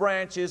of those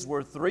branches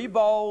were 3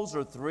 bowls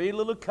or 3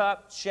 little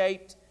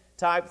cup-shaped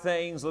type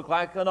things, look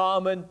like an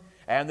almond,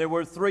 and there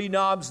were 3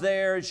 knobs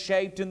there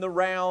shaped in the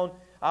round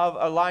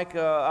of like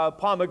a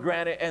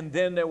pomegranate, and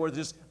then there was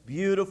this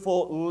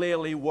beautiful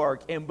lily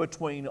work in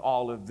between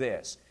all of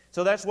this.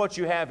 So that's what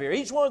you have here.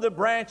 Each one of the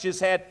branches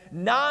had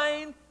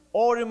 9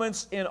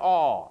 ornaments in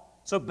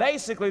all. So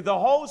basically the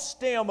whole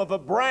stem of a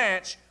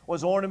branch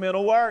was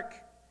ornamental work.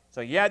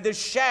 So you had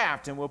this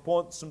shaft, and we'll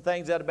point some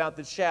things out about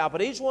the shaft,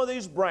 but each one of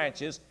these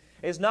branches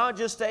is not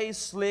just a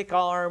slick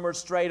arm or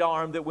straight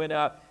arm that went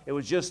up. It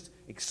was just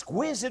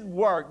exquisite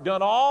work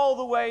done all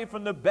the way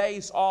from the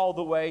base all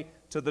the way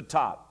to the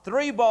top.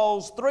 3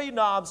 bowls, 3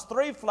 knobs,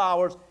 3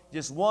 flowers,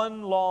 just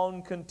one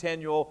long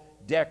continual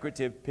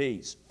decorative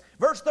piece.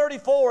 Verse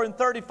 34 and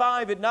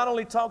 35, it not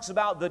only talks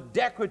about the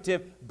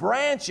decorative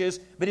branches,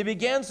 but it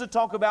begins to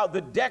talk about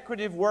the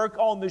decorative work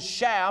on the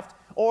shaft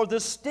or the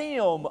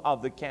stem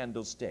of the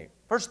candlestick.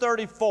 Verse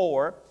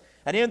 34,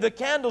 and in the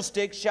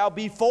candlestick shall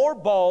be 4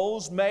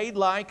 bowls made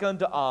like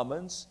unto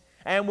almonds,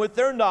 and with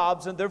their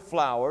knobs and their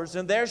flowers,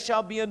 and there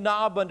shall be a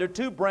knob under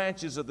 2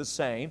 branches of the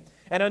same,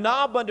 and a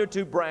knob under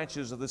 2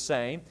 branches of the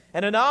same,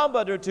 and a knob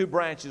under 2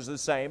 branches of the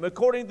same,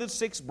 according to the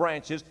 6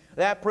 branches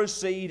that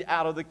proceed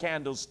out of the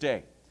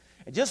candlestick.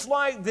 And just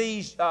like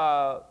these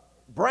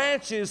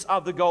branches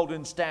of the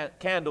golden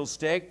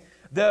candlestick,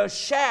 the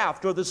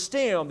shaft or the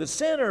stem, the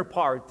center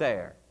part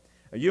there,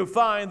 you'll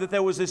find that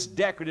there was this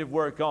decorative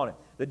work on it.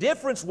 The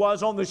difference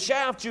was on the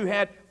shaft you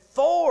had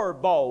 4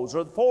 bowls,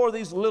 or 4 of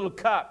these little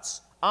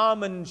cups,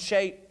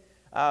 almond-shaped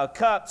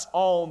cups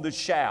on the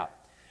shaft.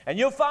 And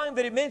you'll find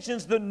that it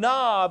mentions the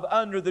knob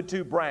under the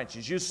 2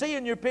 branches. You see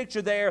in your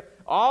picture there,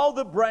 all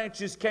the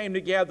branches came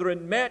together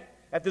and met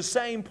at the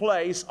same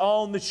place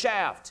on the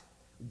shaft.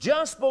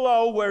 Just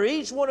below where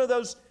each one of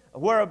those,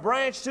 where a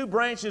branch, 2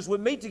 branches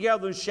would meet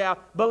together in the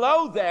shaft,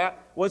 below that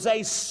was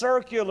a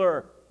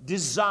circular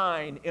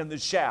design in the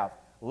shaft,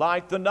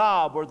 like the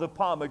knob or the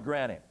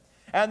pomegranate.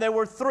 And there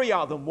were 3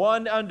 of them,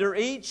 1 under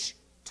each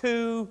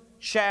 2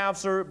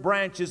 shafts or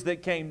branches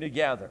that came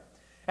together.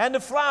 And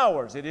the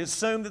flowers, it is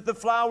assumed that the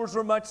flowers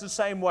were much the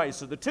same way.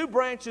 So the 2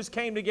 branches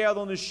came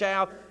together on the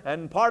shaft,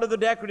 and part of the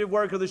decorative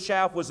work of the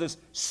shaft was this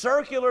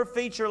circular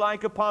feature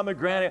like a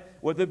pomegranate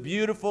with a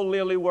beautiful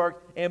lily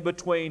work in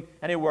between,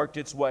 and it worked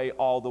its way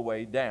all the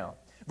way down.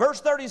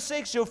 Verse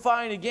 36, you'll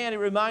find again, it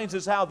reminds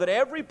us how that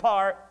every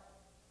part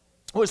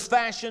was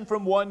fashioned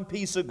from one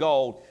piece of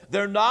gold.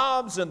 Their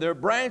knobs and their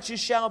branches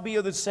shall be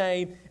of the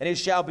same, and it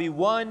shall be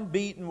one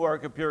beaten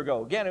work of pure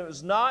gold. Again, it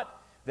was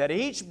not that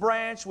each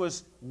branch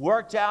was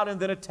worked out and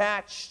then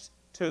attached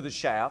to the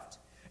shaft.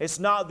 It's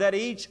not that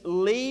each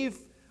leaf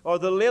or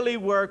the lily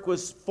work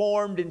was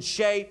formed and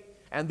shaped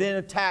and then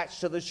attached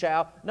to the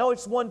shaft. No,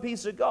 it's one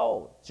piece of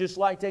gold. It's just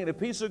like taking a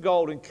piece of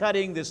gold and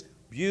cutting this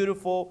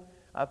beautiful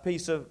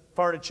piece of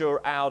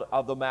furniture out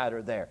of the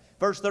matter there.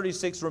 Verse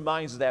 36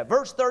 reminds us of that.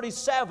 Verse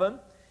 37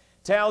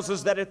 tells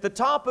us that at the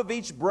top of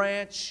each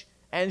branch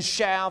and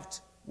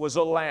shaft was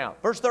a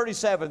lamp. Verse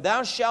 37,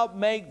 thou shalt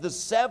make the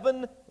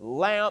 7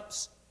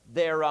 lamps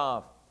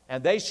thereof,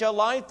 and they shall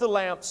light the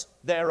lamps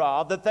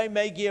thereof, that they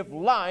may give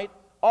light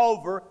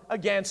over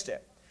against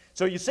it.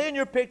 So you see in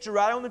your picture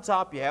right on the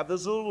top, you have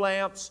those little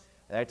lamps.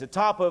 At the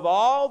top of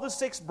all the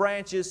 6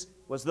 branches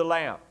was the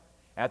lamp.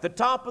 At the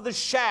top of the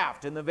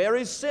shaft, in the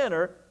very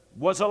center,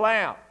 was a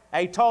lamp.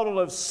 A total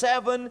of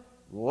 7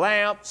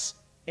 lamps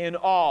in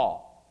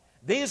all.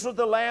 These were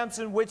the lamps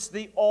in which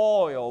the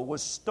oil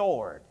was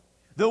stored.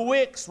 The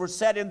wicks were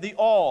set in the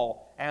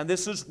oil, and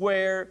this is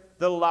where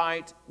the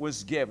light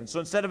was given. So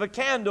instead of a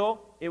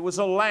candle, it was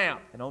a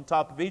lamp. And on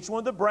top of each one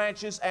of the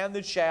branches and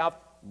the shaft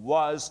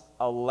was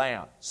a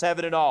lamp.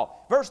 7 in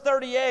all. Verse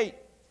 38,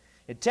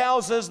 it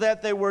tells us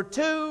that there were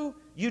 2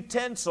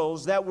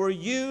 utensils that were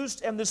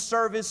used in the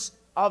service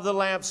of the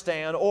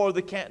lampstand or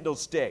the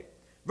candlestick.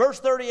 Verse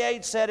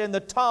 38 said, and the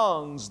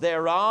tongues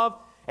thereof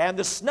and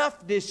the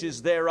snuff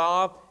dishes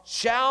thereof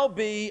shall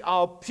be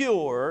of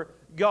pure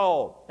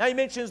gold. Now he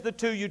mentions the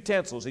 2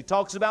 utensils. He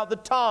talks about the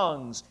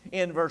tongues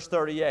in verse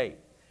 38.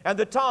 And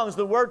the tongues,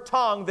 the word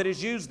tongue that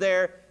is used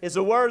there is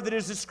a word that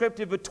is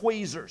descriptive of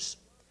tweezers.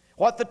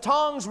 What the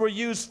tongues were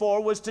used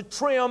for was to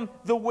trim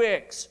the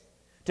wicks,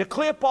 to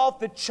clip off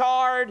the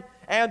charred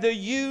and the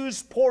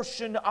used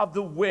portion of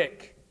the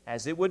wick.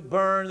 As it would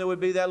burn, there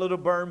would be that little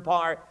burn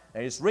part.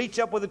 They just reach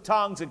up with the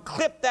tongs and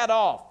clip that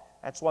off.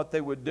 That's what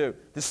they would do.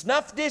 The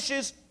snuff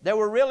dishes, they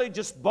were really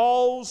just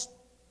bowls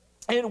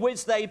in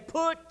which they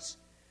put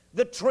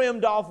the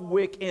trimmed off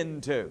wick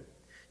into.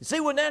 You see,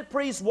 when that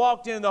priest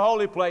walked in the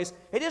holy place,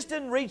 he just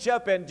didn't reach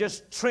up and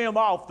just trim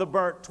off the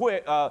burnt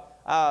wick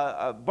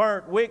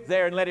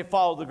there and let it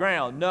fall to the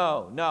ground.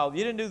 No,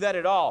 you didn't do that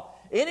at all.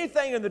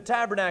 Anything in the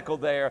tabernacle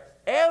there,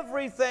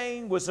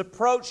 everything was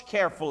approached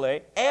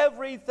carefully.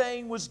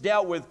 Everything was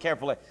dealt with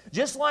carefully.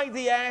 Just like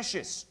the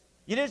ashes.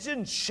 You just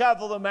didn't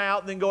shovel them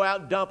out and then go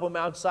out and dump them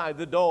outside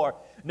the door.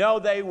 No,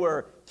 they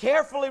were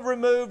carefully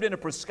removed in a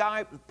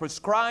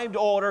prescribed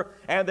order,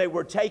 and they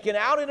were taken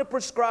out in a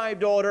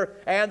prescribed order,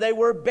 and they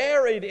were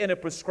buried in a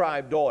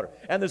prescribed order.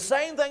 And the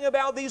same thing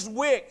about these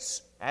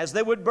wicks. As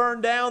they would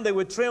burn down, they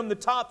would trim the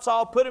tops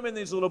off, put them in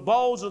these little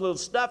bowls or little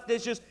stuff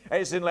dishes. They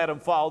just didn't let them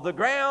fall to the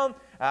ground.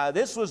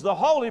 This was the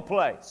holy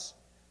place.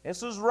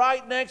 This was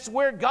right next to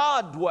where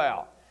God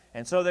dwelt.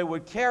 And so they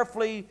would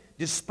carefully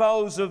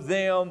dispose of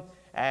them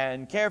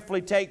and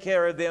carefully take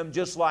care of them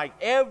just like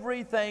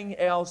everything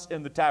else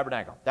in the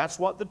tabernacle. That's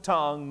what the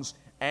tongues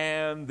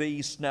and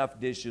the snuff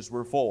dishes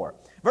were for.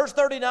 Verse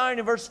 39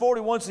 and verse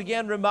 40 once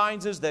again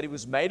reminds us that it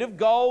was made of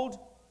gold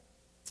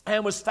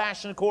and was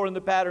fashioned according to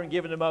the pattern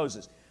given to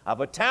Moses.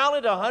 Of a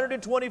talent,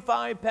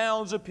 125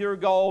 pounds of pure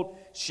gold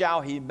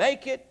shall he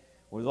make it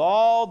with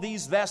all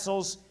these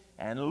vessels,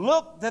 and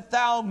look that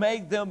thou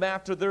make them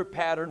after their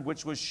pattern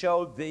which was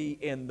showed thee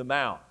in the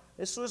mount.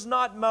 This was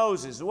not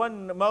Moses. It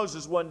wasn't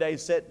Moses one day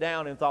sat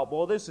down and thought,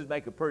 well, this would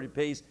make a pretty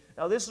piece.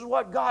 No, this is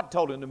what God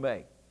told him to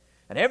make.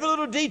 And every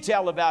little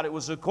detail about it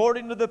was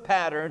according to the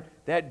pattern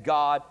that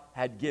God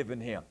had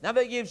given him. Now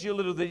that gives you a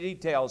little of the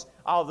details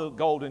of the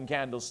golden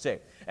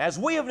candlestick. As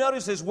we have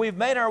noticed as we've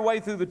made our way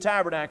through the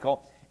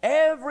tabernacle,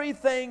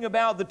 everything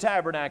about the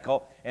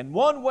tabernacle, in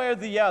one way or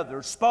the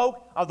other,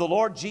 spoke of the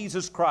Lord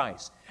Jesus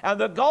Christ. And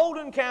the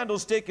golden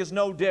candlestick is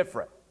no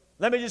different.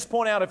 Let me just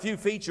point out a few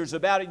features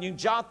about it. You can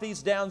jot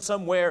these down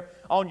somewhere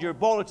on your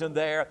bulletin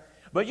there.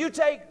 But you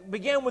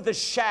begin with the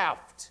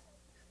shaft.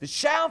 The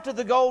shaft of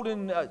the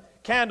golden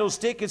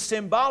candlestick is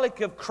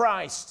symbolic of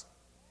Christ.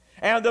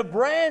 And the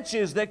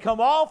branches that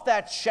come off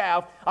that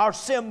shaft are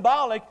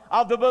symbolic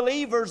of the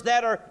believers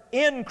that are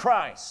in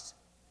Christ.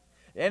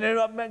 And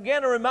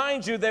again, to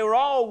remind you, they were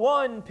all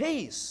one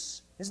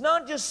piece. It's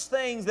not just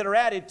things that are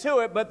added to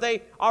it, but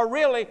they are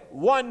really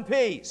one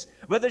piece.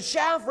 But the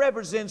shaft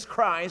represents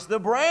Christ. The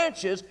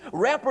branches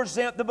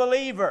represent the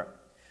believer.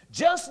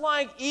 Just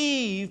like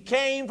Eve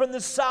came from the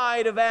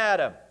side of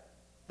Adam.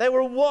 They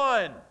were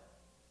one.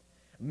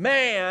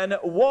 Man,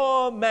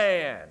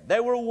 woman. They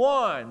were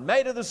one,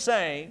 made of the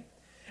same.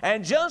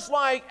 And just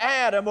like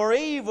Adam or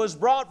Eve was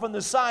brought from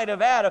the side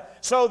of Adam,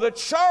 so the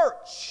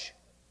church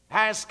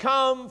has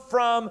come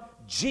from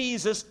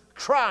Jesus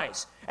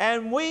Christ.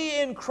 And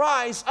we in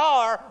Christ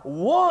are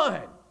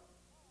one.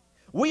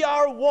 We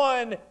are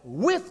one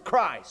with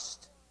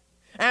Christ.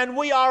 And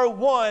we are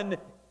one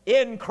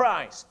in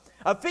Christ.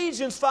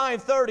 Ephesians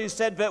 5:30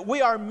 said that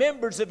we are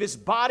members of His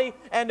body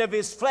and of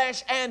His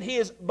flesh and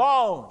His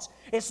bones.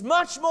 It's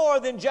much more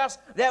than just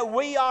that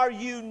we are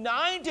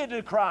united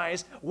to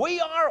Christ. We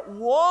are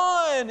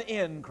one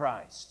in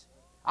Christ.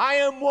 I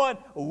am one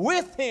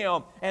with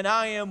Him, and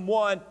I am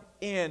one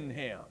in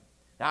Him.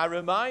 Now, I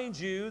remind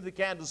you, the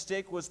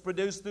candlestick was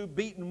produced through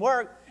beaten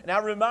work, and I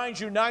remind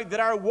you tonight that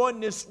our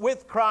oneness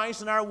with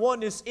Christ and our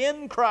oneness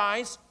in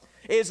Christ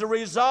is a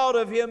result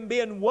of Him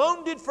being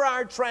wounded for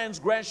our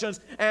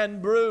transgressions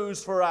and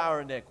bruised for our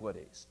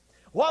iniquities.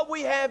 What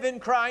we have in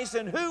Christ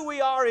and who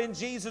we are in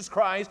Jesus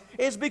Christ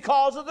is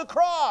because of the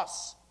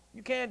cross.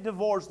 You can't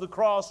divorce the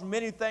cross from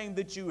anything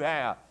that you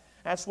have.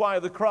 That's why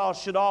the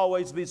cross should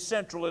always be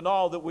central in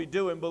all that we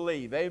do and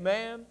believe.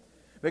 Amen?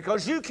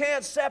 Because you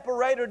can't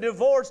separate or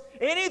divorce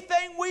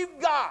anything we've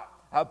got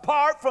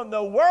apart from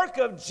the work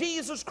of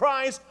Jesus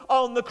Christ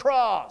on the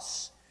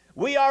cross.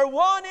 We are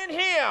one in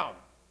Him,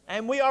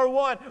 and we are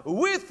one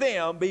with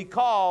Him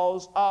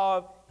because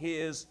of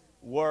His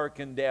work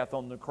and death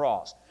on the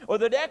cross. Well,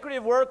 the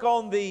decorative work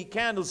on the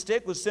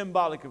candlestick was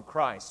symbolic of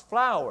Christ.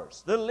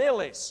 Flowers, the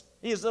lilies.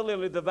 He is the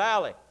lily of the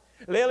valley.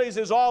 Lilies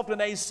is often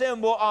a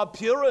symbol of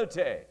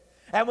purity.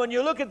 And when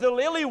you look at the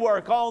lily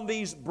work on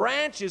these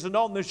branches and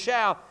on the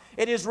shaft,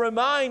 it is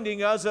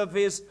reminding us of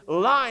His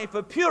life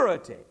of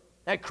purity.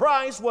 That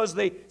Christ was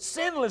the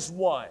sinless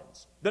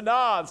ones. The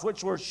knobs,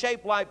 which were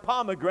shaped like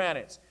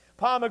pomegranates.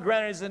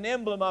 Pomegranate is an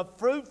emblem of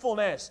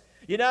fruitfulness.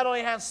 You not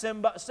only have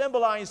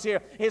symbolized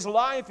here His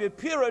life of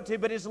purity,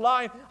 but His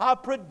life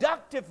of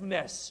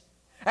productiveness.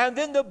 And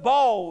then the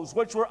bowls,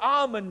 which were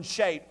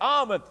almond-shaped.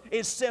 Almond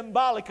is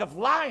symbolic of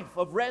life,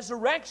 of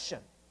resurrection.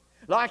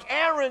 Like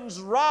Aaron's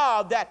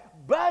rod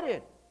that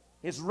budded.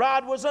 His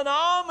rod was an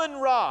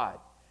almond rod.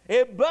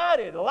 It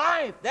budded.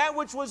 Life, that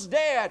which was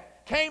dead,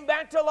 came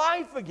back to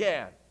life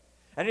again.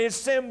 And it is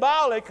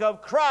symbolic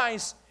of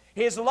Christ,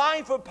 His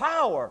life of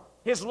power,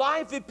 His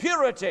life of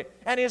purity,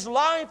 and His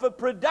life of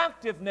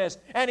productiveness,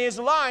 and His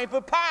life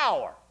of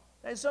power.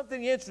 There's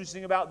something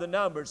interesting about the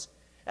numbers.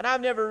 And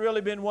I've never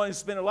really been one to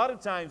spend a lot of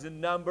times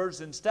in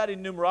numbers and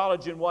studying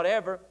numerology and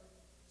whatever.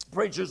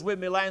 Preacher's with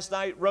me last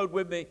night, rode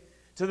with me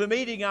to the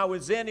meeting I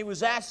was in. He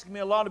was asking me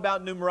a lot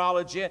about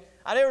numerology.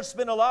 I never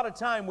spent a lot of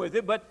time with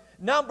it, but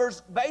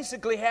numbers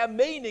basically have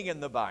meaning in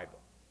the Bible.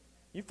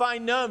 You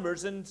find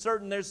numbers, and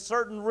there's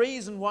certain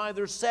reason why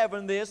there's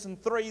 7 this,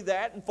 and 3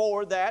 that, and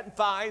 4 that, and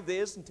 5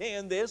 this, and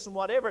 10 this, and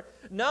whatever.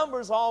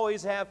 Numbers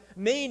always have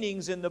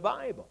meanings in the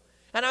Bible.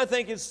 And I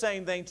think it's the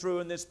same thing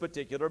true in this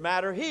particular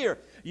matter here.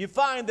 You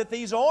find that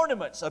these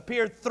ornaments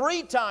appeared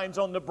 3 times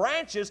on the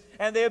branches,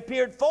 and they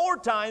appeared 4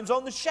 times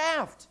on the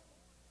shaft.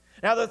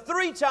 Now, the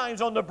 3 times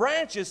on the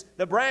branches,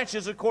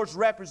 of course,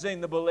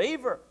 representing the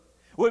believer,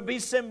 would be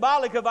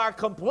symbolic of our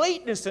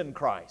completeness in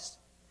Christ.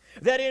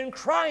 That in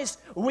Christ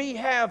we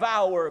have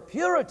our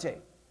purity.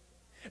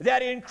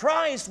 That in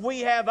Christ we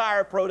have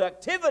our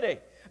productivity.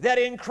 That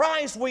in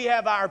Christ we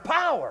have our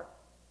power.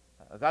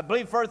 I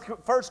believe 1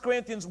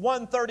 Corinthians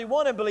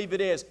 1:31, I believe it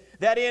is,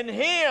 that in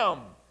Him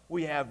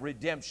we have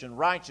redemption,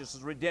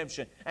 righteousness,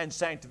 redemption, and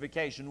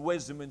sanctification,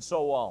 wisdom, and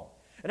so on.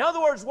 In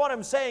other words, what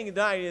I'm saying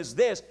tonight is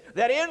this,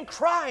 that in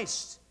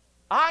Christ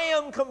I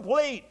am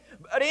complete,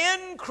 but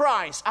in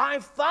Christ I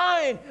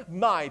find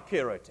my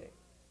purity.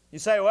 You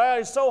say, well,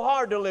 it's so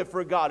hard to live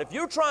for God. If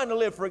you're trying to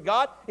live for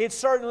God, it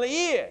certainly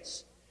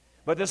is.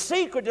 But the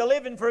secret to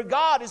living for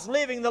God is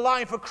living the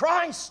life of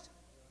Christ.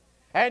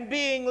 And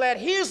let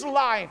His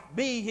life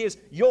be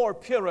your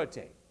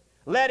purity.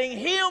 Letting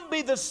Him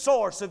be the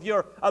source of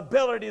your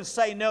ability to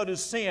say no to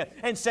sin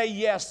and say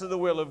yes to the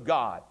will of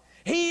God.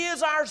 He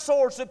is our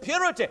source of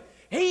purity.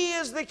 He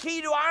is the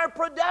key to our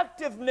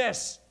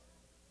productiveness.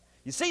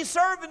 You see,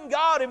 serving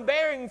God and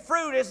bearing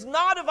fruit is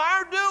not of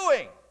our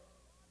doing.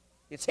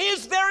 It's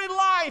His very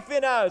life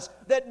in us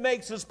that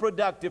makes us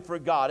productive for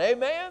God.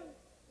 Amen?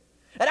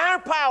 And our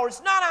power,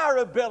 it's not our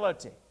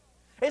ability.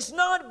 It's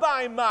not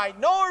by might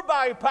nor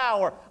by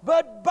power,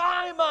 but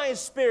by my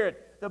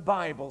Spirit, the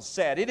Bible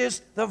said. It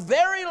is the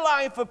very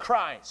life of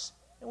Christ.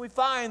 And we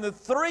find the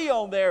 3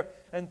 on there,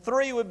 and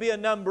 3 would be a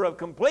number of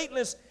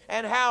completeness,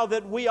 and how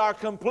that we are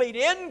complete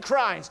in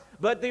Christ.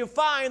 But you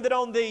find that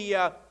on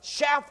the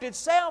shaft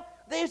itself,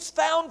 it's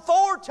found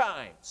 4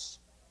 times,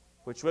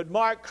 which would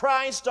mark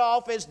Christ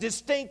off as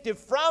distinctive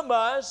from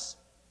us.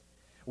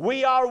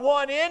 We are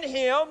one in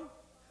Him,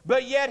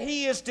 but yet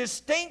He is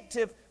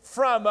distinctive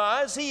from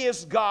us. He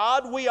is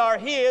God. We are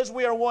His.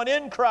 We are one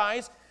in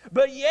Christ.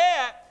 But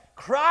yet,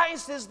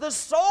 Christ is the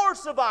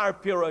source of our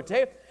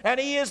purity, and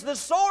He is the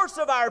source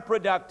of our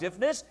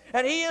productiveness,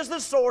 and He is the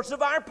source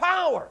of our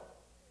power.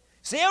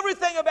 See,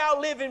 everything about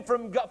living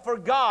for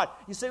God,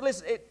 you say,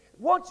 listen,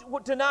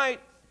 tonight,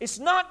 it's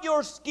not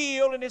your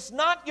skill, and it's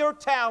not your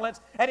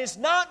talents, and it's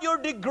not your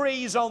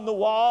degrees on the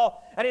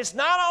wall, and it's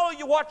not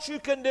all what you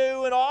can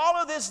do and all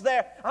of this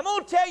there. I'm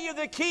going to tell you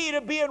the key to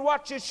being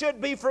what you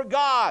should be for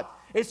God.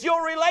 It's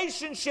your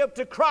relationship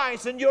to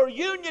Christ and your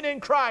union in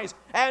Christ,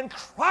 and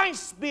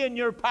Christ being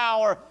your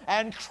power,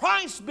 and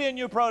Christ being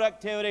your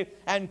productivity,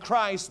 and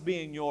Christ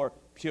being your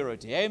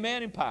purity.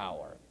 Amen? And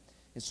power.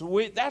 And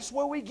so that's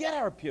where we get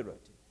our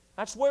purity.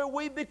 That's where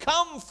we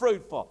become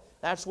fruitful.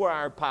 That's where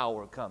our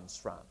power comes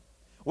from.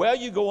 Well,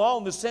 you go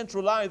on the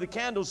central line of the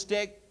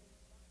candlestick,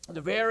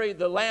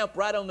 the lamp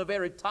right on the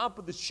very top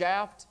of the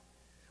shaft,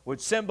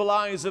 which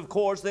symbolizes, of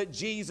course, that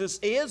Jesus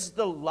is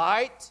the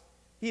light.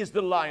 He is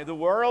the light of the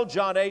world.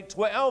 John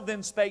 8:12,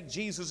 then spake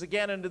Jesus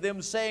again unto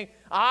them, saying,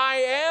 I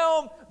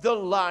am the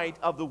light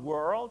of the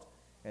world.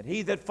 And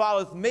he that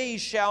followeth me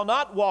shall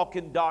not walk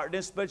in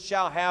darkness, but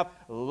shall have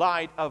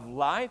light of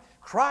life.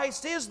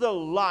 Christ is the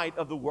light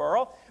of the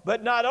world.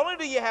 But not only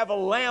do you have a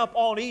lamp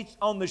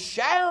on the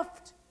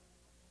shaft,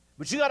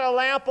 but you got a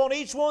lamp on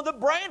each one of the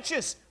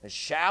branches. The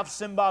shaft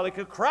symbolic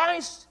of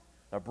Christ.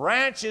 The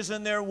branches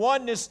in their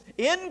oneness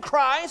in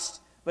Christ,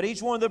 but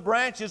each one of the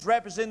branches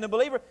representing the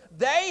believer,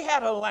 they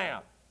had a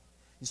lamp.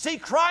 You see,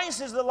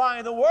 Christ is the light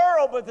of the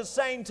world, but at the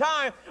same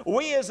time,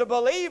 we as a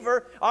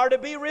believer are to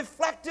be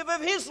reflective of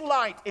His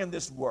light in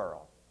this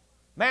world.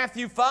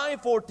 Matthew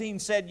 5:14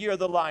 said, "Ye are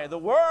the light of the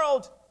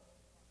world."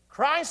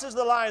 Christ is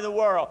the light of the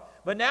world.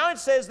 But now it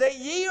says that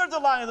ye are the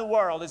light of the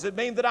world. Does it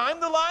mean that I'm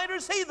the light, or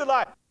is He the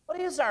light? What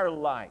is our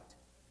light?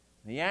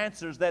 The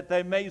answer is that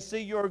they may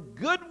see your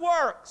good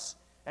works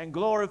and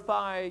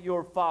glorify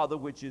your Father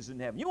which is in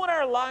heaven. You know what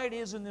our light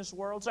is in this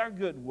world? It's our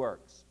good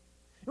works.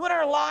 You know what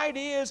our light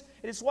is?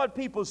 It's what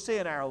people see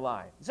in our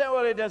life. You say,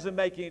 well, it doesn't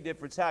make any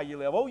difference how you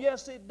live. Oh,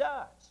 yes, it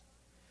does.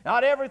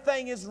 Not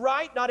everything is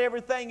right, not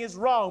everything is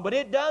wrong, but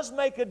it does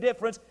make a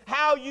difference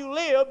how you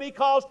live,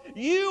 because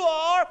you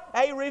are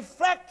a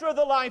reflector of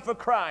the life of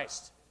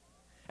Christ.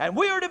 And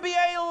we are to be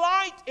a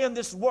light in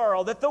this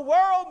world, that the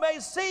world may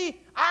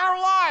see our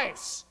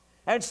lives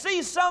and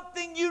see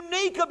something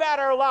unique about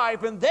our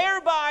life, and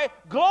thereby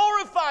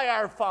glorify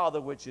our Father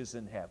which is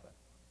in heaven.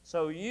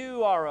 So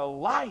you are a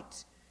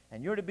light.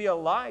 And you're to be a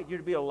light. You're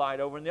to be a light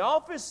over in the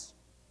office.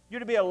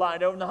 You're to be a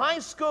light over in the high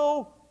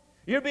school.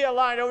 You're to be a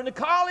light over in the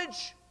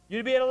college.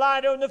 You're to be a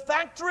light over in the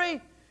factory.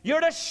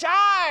 You're to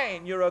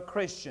shine. You're a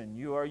Christian.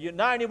 You are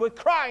united with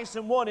Christ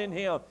and one in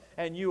Him.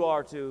 And you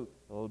are to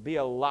be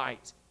a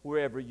light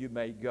wherever you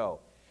may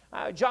go.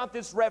 Jot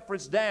this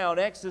reference down,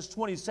 Exodus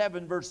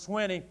 27, verse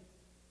 20. In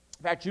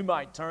fact, you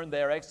might turn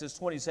there, Exodus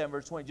 27,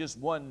 verse 20, just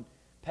one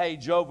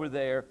page over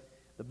there.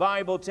 The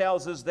Bible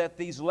tells us that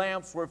these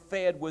lamps were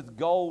fed with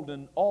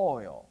golden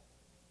oil.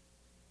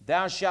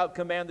 Thou shalt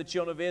command the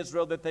children of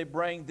Israel that they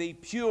bring thee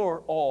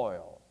pure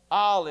oil,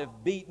 olive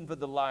beaten for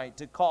the light,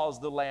 to cause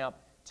the lamp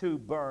to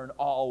burn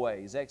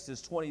always.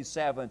 Exodus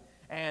 27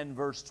 and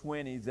verse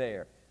 20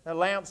 there. The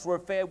lamps were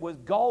fed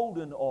with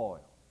golden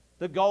oil.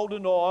 The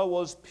golden oil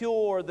was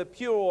pure, the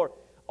pure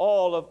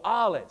oil of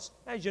olives.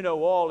 As you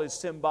know, oil is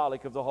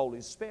symbolic of the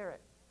Holy Spirit.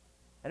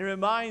 And it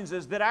reminds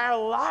us that our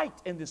light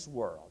in this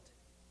world,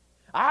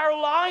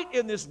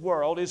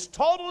 is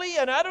totally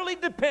and utterly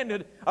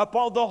dependent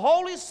upon the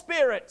Holy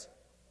Spirit.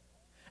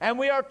 And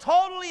we are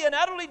totally and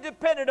utterly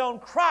dependent on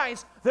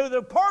Christ through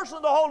the person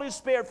of the Holy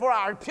Spirit for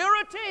our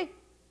purity,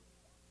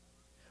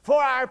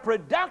 for our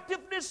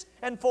productiveness,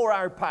 and for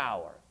our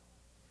power.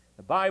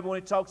 The Bible, when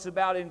it talks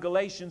about in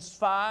Galatians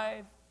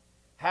 5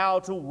 how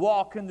to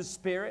walk in the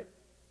Spirit,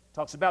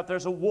 talks about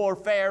there's a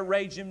warfare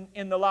raging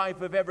in the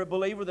life of every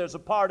believer. There's a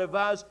part of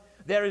us.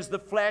 There is the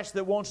flesh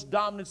that wants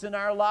dominance in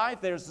our life.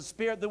 There's the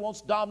Spirit that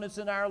wants dominance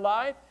in our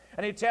life.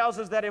 And He tells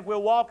us that if we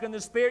walk in the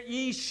Spirit,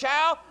 ye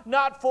shall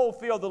not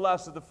fulfill the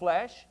lust of the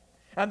flesh.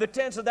 And the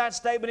tense of that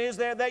statement is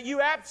there that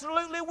you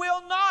absolutely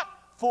will not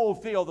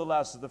fulfill the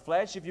lust of the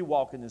flesh if you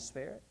walk in the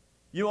Spirit.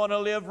 You want to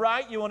live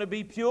right, you want to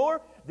be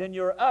pure, then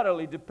you're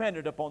utterly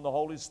dependent upon the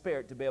Holy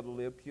Spirit to be able to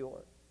live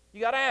pure.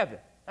 You got to have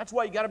it. That's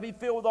why you got to be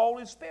filled with the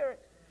Holy Spirit.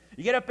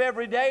 You get up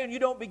every day and you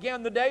don't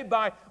begin the day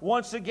by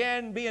once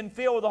again being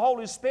filled with the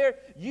Holy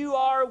Spirit. You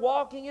are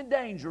walking in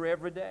danger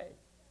every day.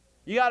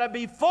 You got to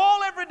be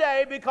full every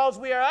day, because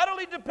we are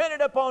utterly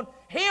dependent upon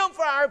Him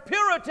for our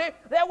purity,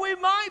 that we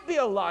might be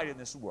a light in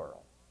this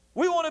world.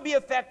 We want to be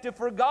effective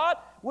for God.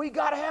 We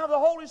got to have the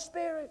Holy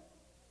Spirit.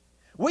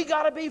 We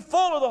got to be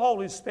full of the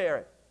Holy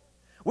Spirit.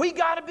 We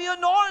got to be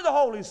anointed with the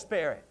Holy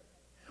Spirit.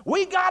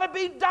 We got to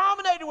be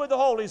dominated with the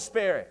Holy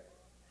Spirit.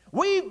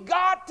 We've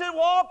got to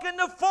walk in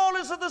the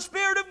fullness of the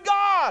Spirit of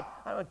God.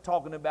 I'm not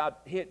talking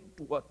about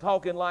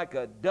talking like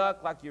a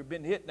duck, like you've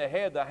been hitting the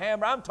head with a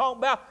hammer. I'm talking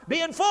about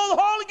being full of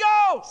the Holy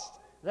Ghost.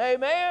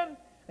 Amen?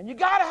 And you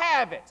got to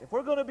have it. If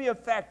we're going to be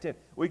effective,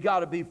 we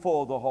got to be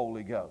full of the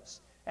Holy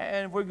Ghost.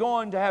 And if we're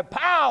going to have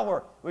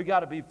power, we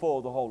got to be full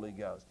of the Holy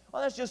Ghost.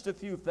 Well, that's just a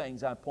few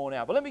things I point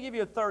out. But let me give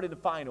you a third and the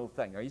final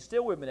thing. Are you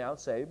still with me now?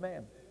 Say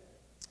amen.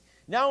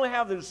 Not only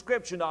have the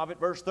description of it,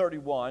 verse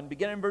 31,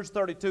 beginning in verse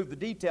 32, the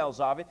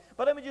details of it,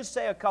 but let me just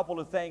say a couple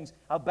of things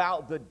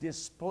about the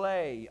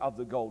display of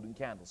the golden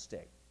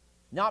candlestick.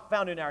 Not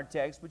found in our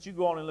text, but you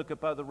go on and look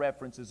up other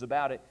references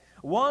about it.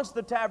 Once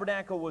the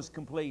tabernacle was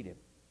completed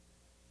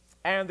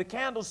and the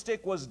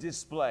candlestick was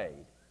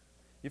displayed,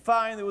 you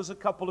find there was a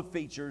couple of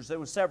features. There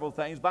were several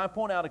things, but I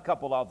point out a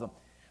couple of them.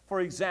 For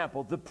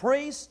example, the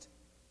priest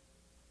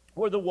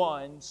were the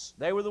ones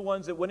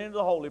that went into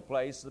the holy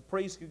place. The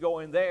priests could go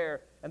in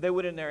there, and they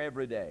went in there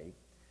every day.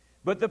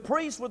 But the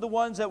priests were the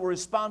ones that were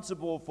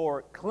responsible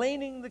for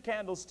cleaning the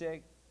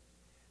candlestick.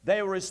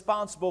 They were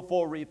responsible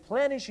for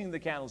replenishing the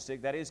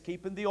candlestick, that is,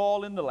 keeping the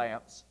oil in the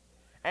lamps,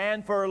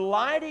 and for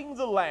lighting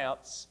the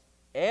lamps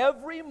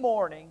every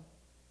morning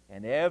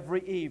and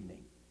every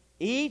evening.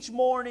 Each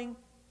morning,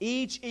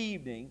 each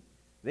evening,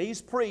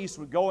 these priests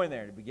would go in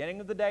there. At the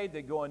beginning of the day,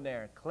 they'd go in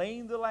there and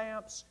clean the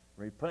lamps,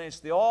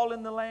 replenish the oil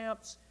in the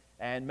lamps,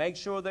 and make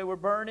sure they were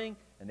burning.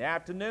 In the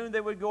afternoon,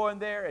 they would go in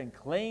there and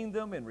clean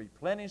them and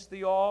replenish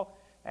the oil.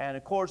 And,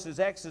 of course, as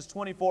Exodus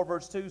 24,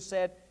 verse 2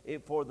 said,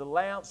 for the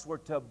lamps were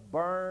to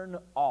burn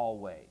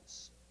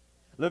always.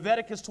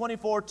 Leviticus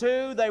 24,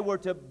 2, they were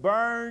to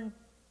burn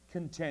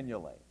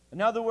continually.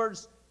 In other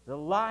words, the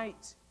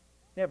light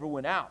never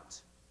went out.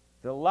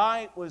 The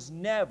light was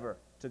never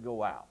to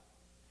go out.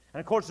 And,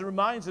 of course, it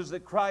reminds us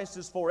that Christ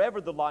is forever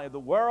the light of the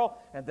world,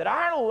 and that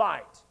our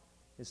light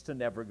is to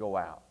never go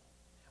out.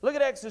 Look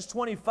at Exodus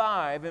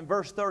 25 and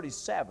verse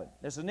 37.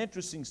 There's an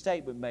interesting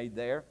statement made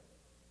there.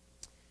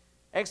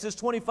 Exodus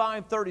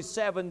 25,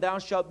 37, thou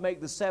shalt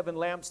make the 7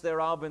 lamps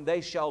thereof, and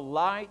they shall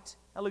light.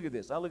 Now look at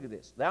this,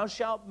 Thou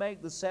shalt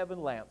make the 7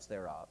 lamps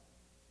thereof,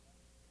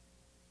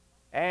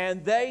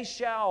 and they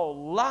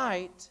shall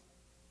light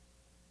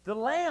the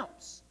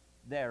lamps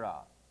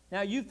thereof.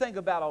 Now you think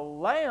about a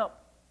lamp,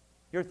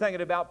 you're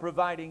thinking about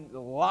providing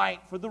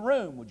light for the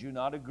room. Would you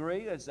not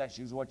agree? That's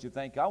actually what you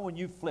think of. When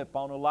you flip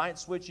on a light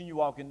switch and you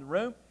walk in the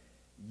room,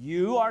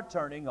 you are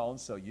turning on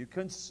so you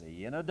can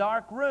see in a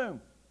dark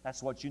room.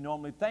 That's what you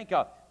normally think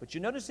of. But you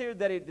notice here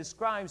that it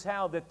describes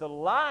how that the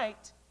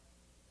light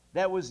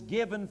that was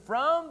given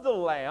from the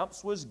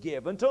lamps was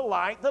given to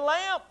light the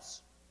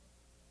lamps,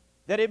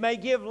 that it may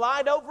give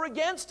light over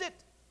against it.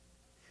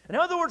 In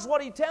other words,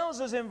 what he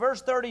tells us in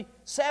verse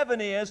 37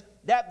 is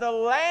that the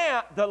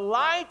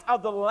light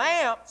of the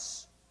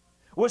lamps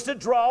was to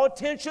draw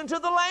attention to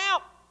the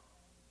lamp.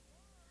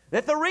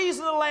 That the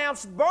reason the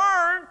lamps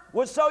burned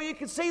was so you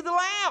could see the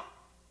lamp.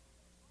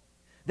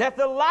 That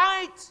the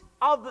light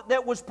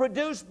that was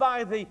produced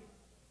by the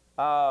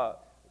oil,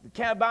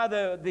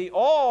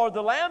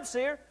 the lamps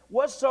here,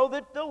 was so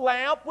that the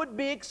lamp would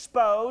be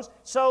exposed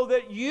so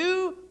that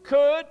you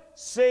could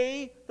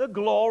see the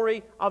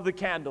glory of the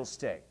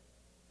candlestick.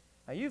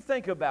 Now you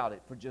think about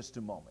it for just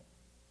a moment.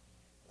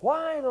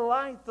 Why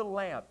light the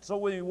lamp? So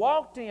when you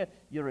walked in,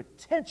 your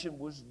attention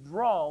was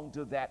drawn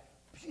to that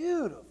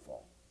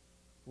beautiful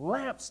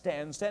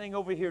lampstand standing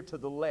over here to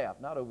the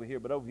left. Not over here,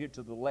 but over here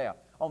to the left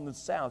on the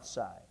south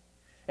side.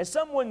 As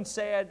someone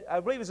said, I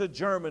believe it's a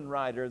German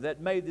writer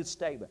that made this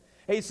statement.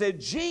 He said,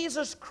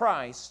 Jesus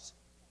Christ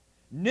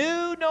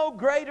knew no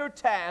greater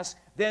task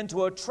than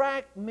to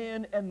attract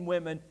men and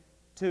women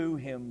to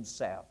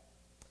Himself.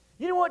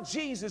 You know what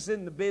Jesus is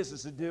in the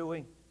business of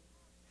doing?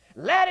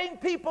 Letting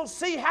people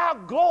see how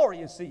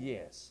glorious He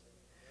is.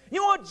 You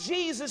know what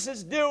Jesus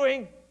is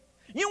doing?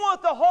 You know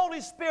what the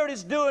Holy Spirit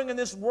is doing in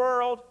this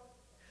world?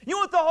 You know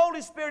what the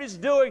Holy Spirit is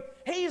doing?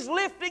 He's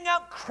lifting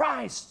up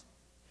Christ,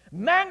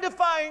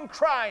 magnifying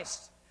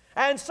Christ,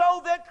 and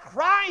so that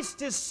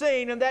Christ is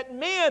seen and that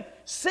men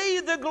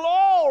see the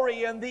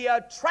glory and the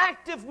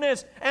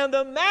attractiveness and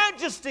the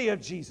majesty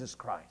of Jesus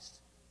Christ.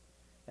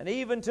 And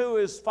even to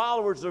His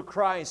followers of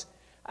Christ,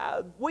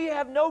 we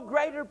have no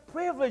greater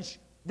privilege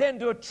than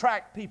to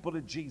attract people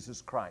to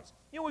Jesus Christ.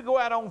 You know, we go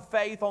out on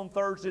faith on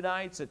Thursday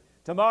nights, and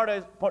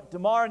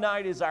tomorrow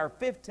night is our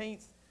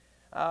 15th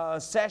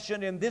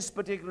session in this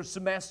particular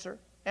semester.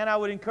 And I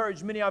would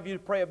encourage many of you to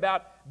pray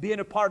about being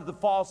a part of the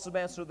fall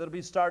semester that will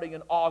be starting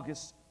in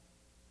August.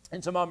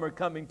 And some of them are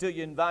coming to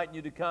you, inviting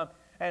you to come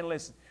and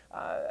listen.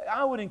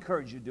 I would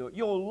encourage you to do it.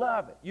 You'll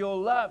love it.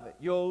 You'll love it.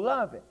 You'll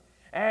love it.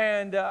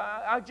 And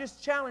I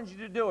just challenge you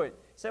to do it.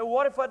 Say, well,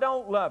 what if I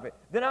don't love it?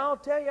 Then I'll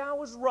tell you I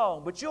was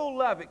wrong, but you'll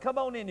love it. Come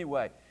on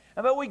anyway.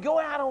 But we go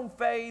out on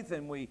faith,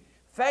 and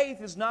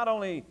faith is not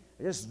only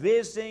just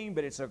visiting,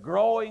 but it's a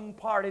growing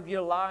part of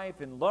your life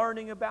and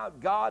learning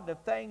about God, the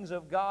things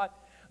of God.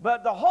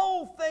 But the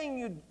whole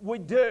thing we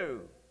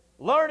do,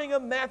 learning a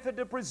method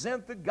to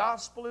present the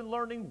gospel and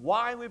learning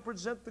why we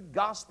present the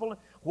gospel and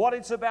what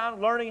it's about,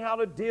 learning how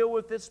to deal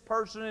with this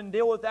person and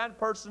deal with that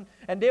person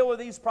and deal with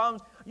these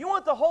problems. You know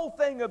what the whole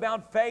thing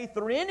about faith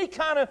or any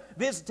kind of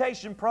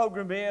visitation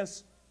program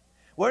is?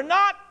 We're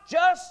not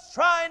just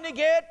trying to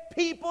get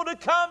people to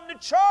come to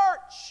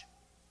church.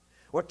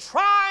 We're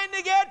trying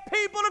to get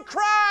people to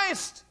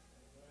Christ.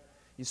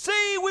 You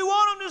see, we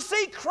want them to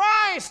see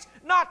Christ,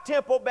 not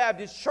Temple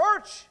Baptist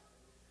Church.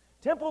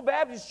 Temple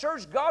Baptist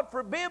Church, God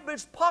forbid, but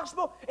it's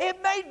possible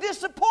it may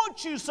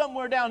disappoint you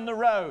somewhere down the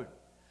road.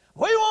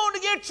 We want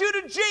to get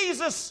you to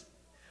Jesus.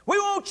 We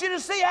want you to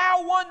see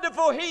how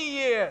wonderful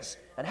He is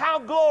and how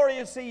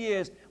glorious He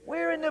is.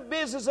 We're in the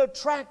business of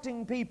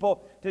attracting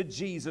people to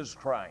Jesus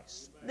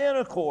Christ. Then,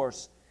 of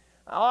course,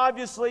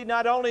 obviously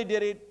not only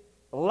did it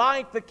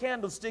light the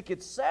candlestick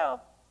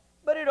itself,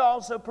 but it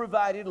also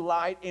provided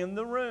light in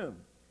the room,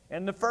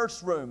 in the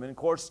first room. And, of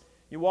course,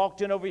 you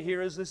walked in, over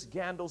here is this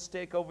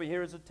candlestick, over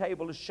here is a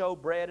table to show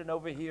bread, and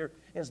over here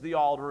is the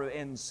altar of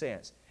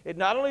incense. It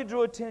not only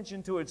drew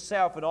attention to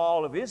itself in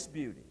all of its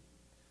beauty,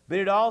 But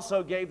it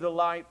also gave the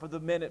light for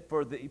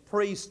the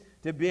priest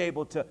to be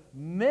able to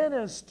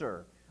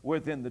minister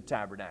within the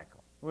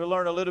tabernacle. We'll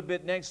learn a little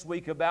bit next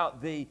week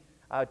about the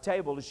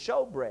table of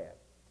showbread.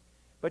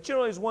 But you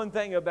know, there's one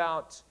thing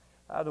about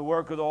the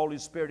work of the Holy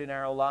Spirit in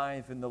our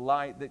life and the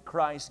light that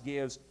Christ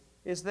gives,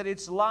 is that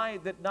it's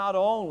light that not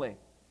only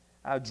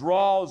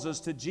draws us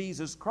to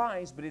Jesus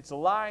Christ, but it's a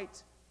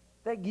light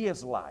that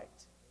gives light.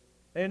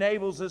 It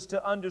enables us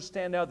to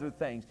understand other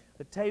things.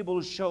 The table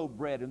of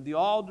showbread and the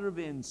altar of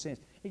incense.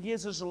 It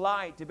gives us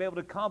light to be able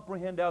to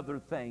comprehend other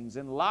things,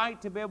 and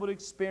light to be able to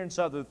experience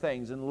other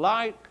things, and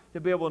light to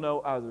be able to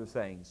know other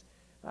things.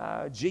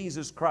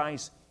 Jesus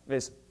Christ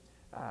is,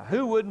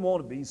 who wouldn't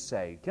want to be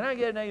saved? Can I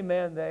get an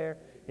amen there?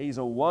 He's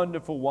a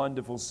wonderful,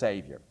 wonderful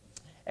Savior.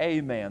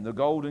 Amen. The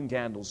golden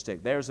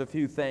candlestick. There's a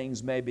few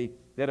things maybe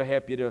that'll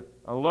help you to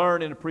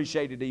learn and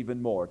appreciate it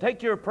even more.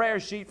 Take your prayer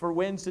sheet for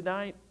Wednesday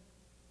night.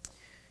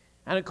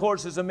 And of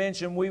course, as I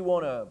mentioned, we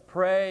want to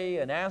pray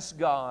and ask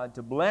God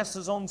to bless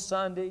us on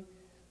Sunday.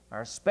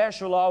 Our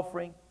special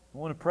offering,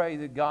 we want to pray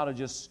that God will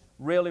just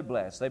really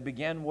bless. They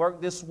began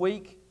work this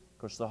week. Of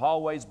course, the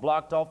hallway's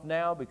blocked off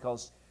now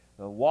because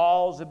the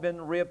walls have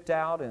been ripped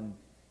out and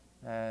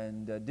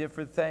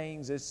different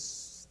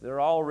things.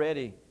 They're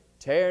already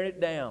tearing it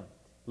down.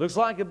 Looks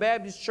like a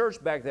Baptist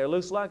church back there.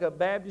 Looks like a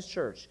Baptist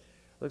church.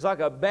 Looks like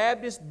a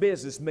Baptist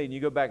business meeting. You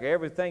go back,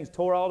 everything's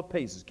tore all to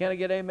pieces. Can I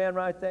get amen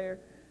right there?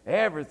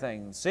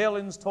 Everything. The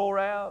ceilings tore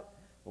out.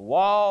 The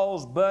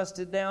walls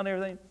busted down,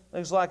 everything.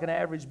 Looks like an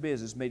average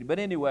business meeting. But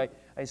anyway,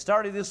 they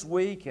started this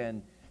week,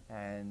 and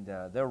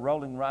they're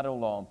rolling right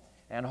along.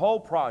 And whole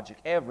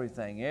project,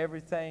 everything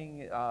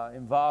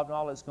involved and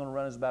all that's going to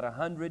run is about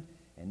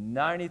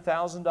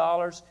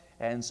 $190,000.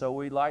 And so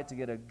we'd like to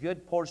get a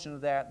good portion of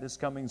that this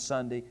coming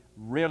Sunday.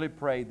 Really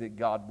pray that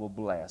God will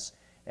bless.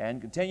 And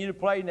continue to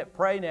pray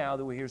now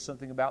that we hear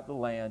something about the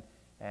land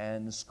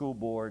and the school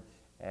board.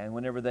 And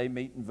whenever they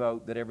meet and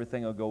vote, that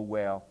everything will go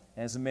well.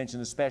 As I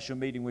mentioned, a special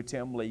meeting with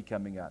Tim Lee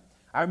coming up.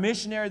 Our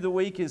missionary of the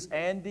week is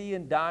Andy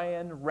and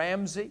Diane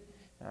Ramsey.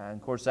 And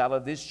of course, out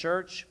of this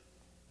church.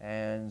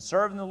 And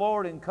serving the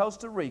Lord in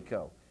Costa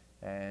Rica.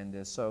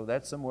 And so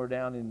that's somewhere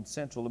down in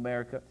Central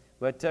America.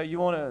 But you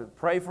want to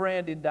pray for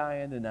Andy and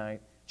Diane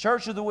tonight.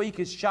 Church of the week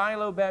is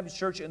Shiloh Baptist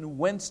Church in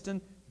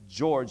Winston,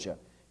 Georgia.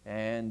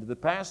 And the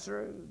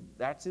pastor,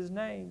 that's his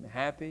name,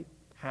 Happy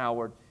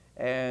Howard.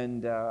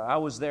 And I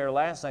was there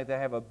last night. They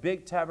have a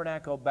big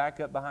tabernacle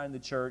back up behind the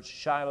church,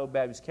 Shiloh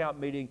Baptist Camp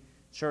Meeting.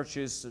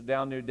 Churches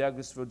down near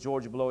Douglasville,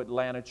 Georgia, below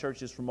Atlanta.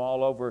 Churches from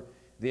all over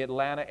the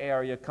Atlanta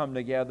area come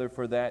together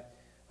for that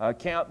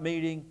camp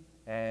meeting.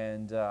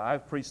 And I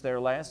preached there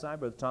last night.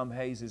 Brother Tom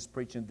Hayes is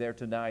preaching there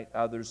tonight.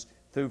 Others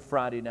through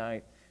Friday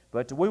night.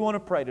 But we want to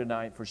pray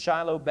tonight for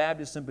Shiloh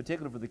Baptist in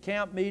particular for the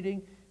camp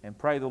meeting. And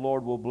pray the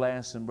Lord will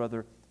bless and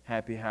Brother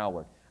Happy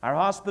Howard. Our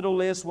hospital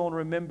list, we'll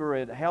remember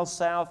at Health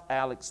South,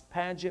 Alex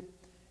Paget.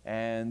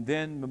 And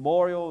then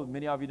Memorial,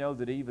 many of you know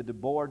that Eva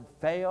DeBoard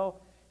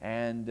fell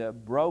and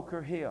broke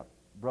her hip,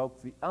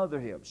 broke the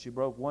other hip. She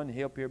broke one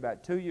hip here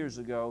about 2 years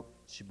ago.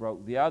 She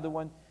broke the other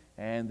one,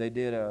 and they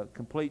did a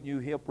complete new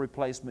hip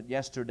replacement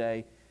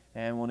yesterday,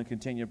 and want to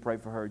continue to pray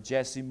for her.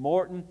 Jessie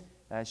Morton,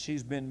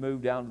 she's been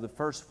moved down to the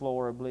first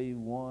floor, I believe,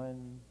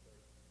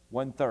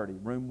 130,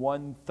 room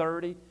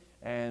 130,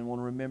 and want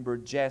to remember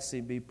Jessie,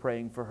 be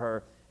praying for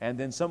her. And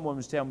then someone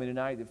was telling me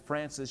tonight that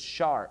Francis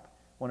Sharp,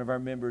 one of our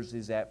members,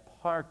 is at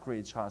Park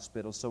Ridge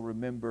Hospital, so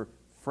remember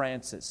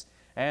Francis.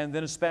 And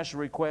then a special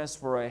request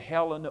for a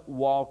Helen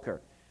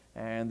Walker.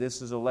 And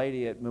this is a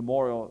lady at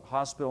Memorial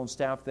Hospital and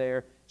staff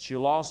there. She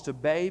lost a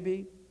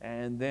baby,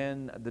 and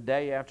then the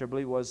day after, I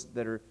believe it was,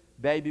 that her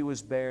baby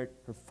was buried,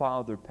 her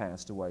father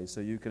passed away.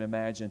 So you can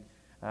imagine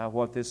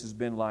what this has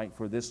been like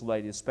for this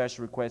lady. A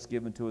special request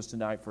given to us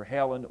tonight for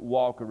Helen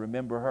Walker.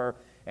 Remember her.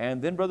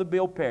 And then Brother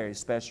Bill Perry,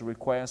 special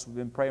request. We've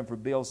been praying for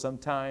Bill some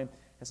time.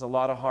 Has a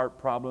lot of heart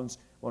problems.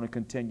 Want to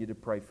continue to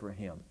pray for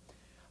him.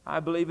 I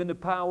believe in the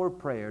power of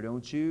prayer,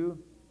 don't you?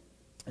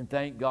 And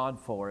thank God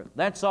for it.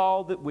 That's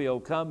all that we'll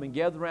come and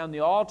gather around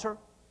the altar.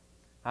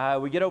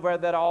 We get over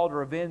at that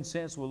altar of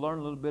incense, we'll learn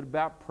a little bit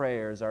about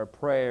prayers. Our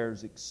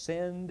prayers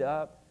extend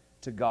up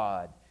to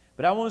God.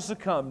 But I want us to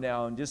come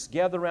now and just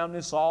gather around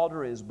this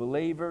altar as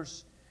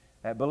believers.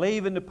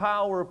 Believe in the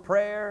power of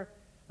prayer.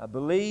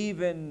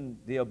 Believe in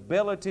the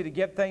ability to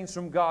get things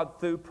from God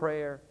through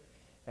prayer.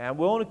 And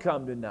we want to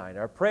come tonight.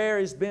 Our prayer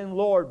has been,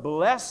 Lord,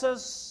 bless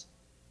us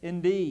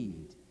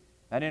indeed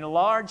and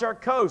enlarge our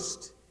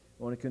coast.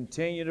 We want to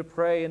continue to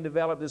pray and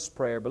develop this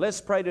prayer. But let's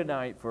pray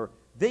tonight for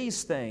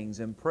these things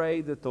and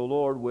pray that the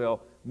Lord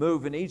will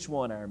move in each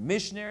one, our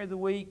missionary of the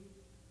week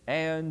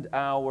and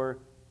our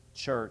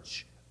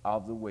church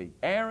of the week.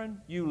 Aaron,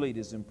 you lead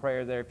us in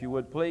prayer there, if you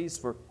would, please,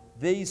 for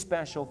these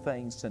special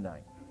things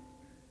tonight.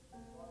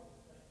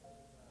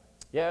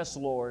 Yes,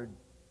 Lord.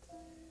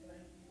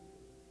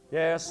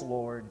 Yes,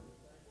 Lord.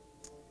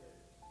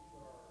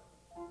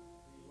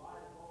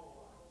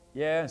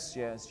 Yes,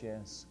 yes,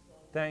 yes.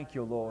 Thank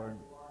you, Lord.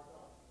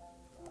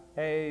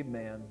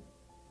 Amen.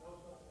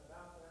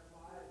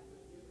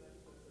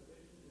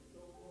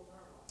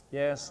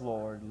 Yes,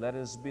 Lord. Let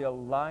us be a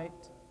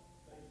light to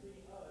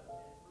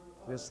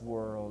this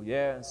world.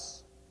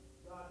 Yes.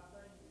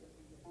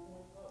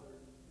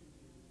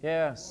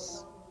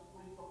 Yes.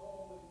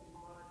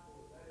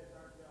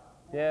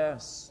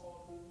 Yes.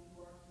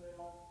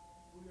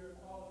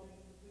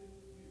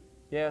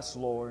 Yes,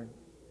 Lord.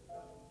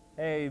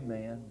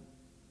 Amen.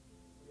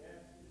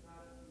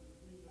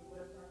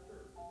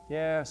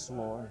 Yes,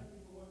 Lord.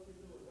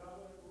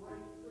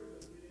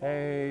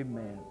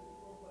 Amen.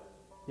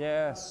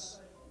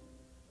 Yes.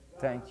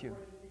 Thank you.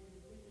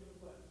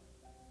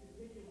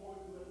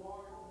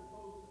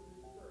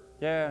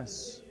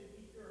 Yes.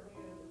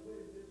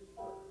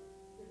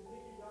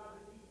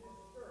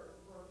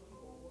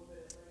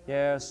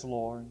 Yes,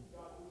 Lord.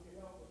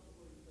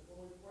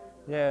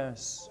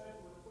 Yes.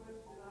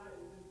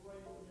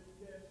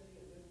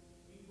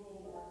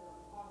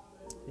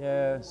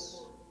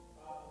 Yes.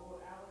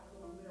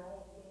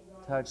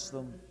 Touch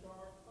them.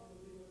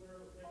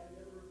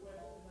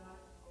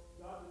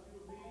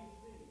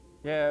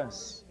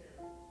 Yes.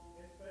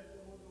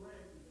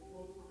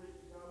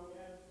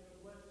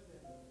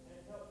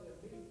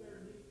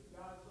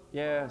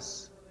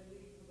 Yes.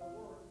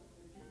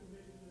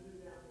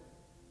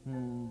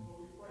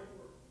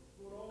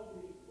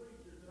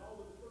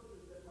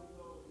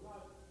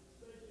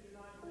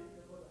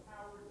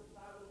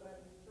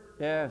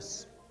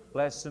 Yes.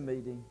 Bless the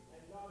meeting.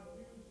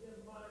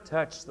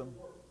 Touch them.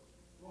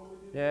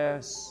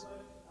 Yes.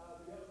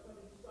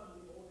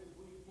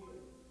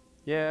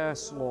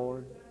 Yes,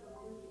 Lord.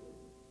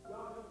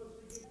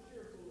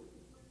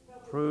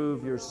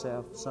 Prove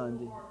yourself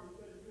Sunday.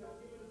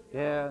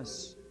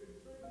 Yes.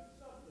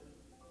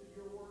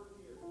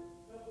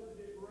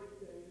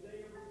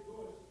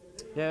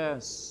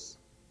 Yes.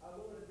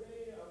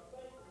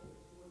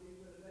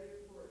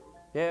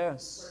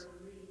 Yes.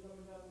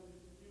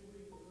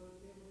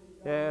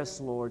 Yes,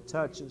 Lord.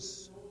 Touch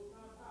us.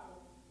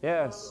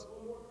 Yes.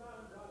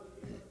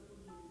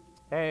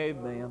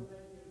 Amen.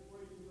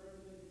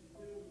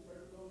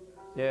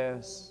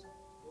 Yes.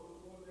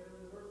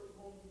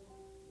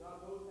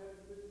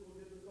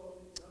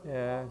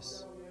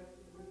 Yes.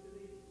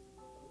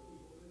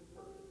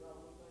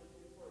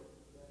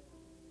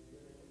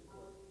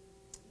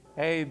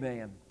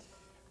 Amen.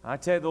 I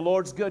tell you, the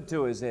Lord's good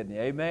to us, isn't He?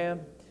 Amen.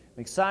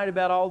 I'm excited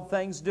about all the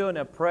things doing.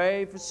 Now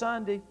pray for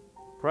Sunday.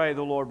 Pray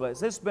the Lord bless.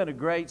 This has been a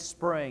great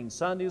spring.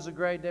 Sunday was a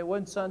great day.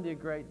 Wasn't Sunday a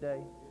great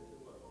day?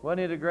 Wasn't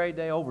it a great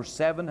day? Over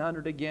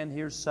 700 again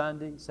here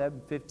Sunday.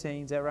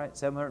 715, is that right?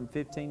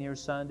 715 here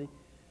Sunday.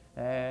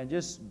 And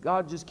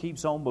God just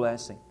keeps on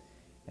blessing.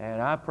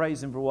 And I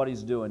praise Him for what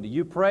He's doing. Do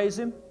you praise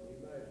Him?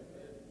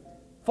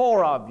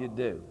 4 of you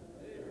do.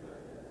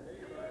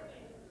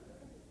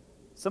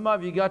 Some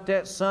of you got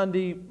that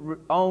Sunday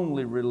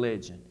only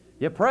religion.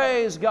 You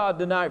praise God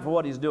tonight for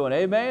what He's doing.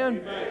 Amen?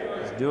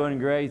 Amen. He's doing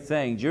great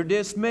things. You're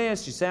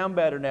dismissed. You sound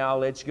better now. I'll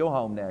let you go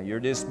home now.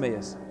 You're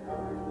dismissed.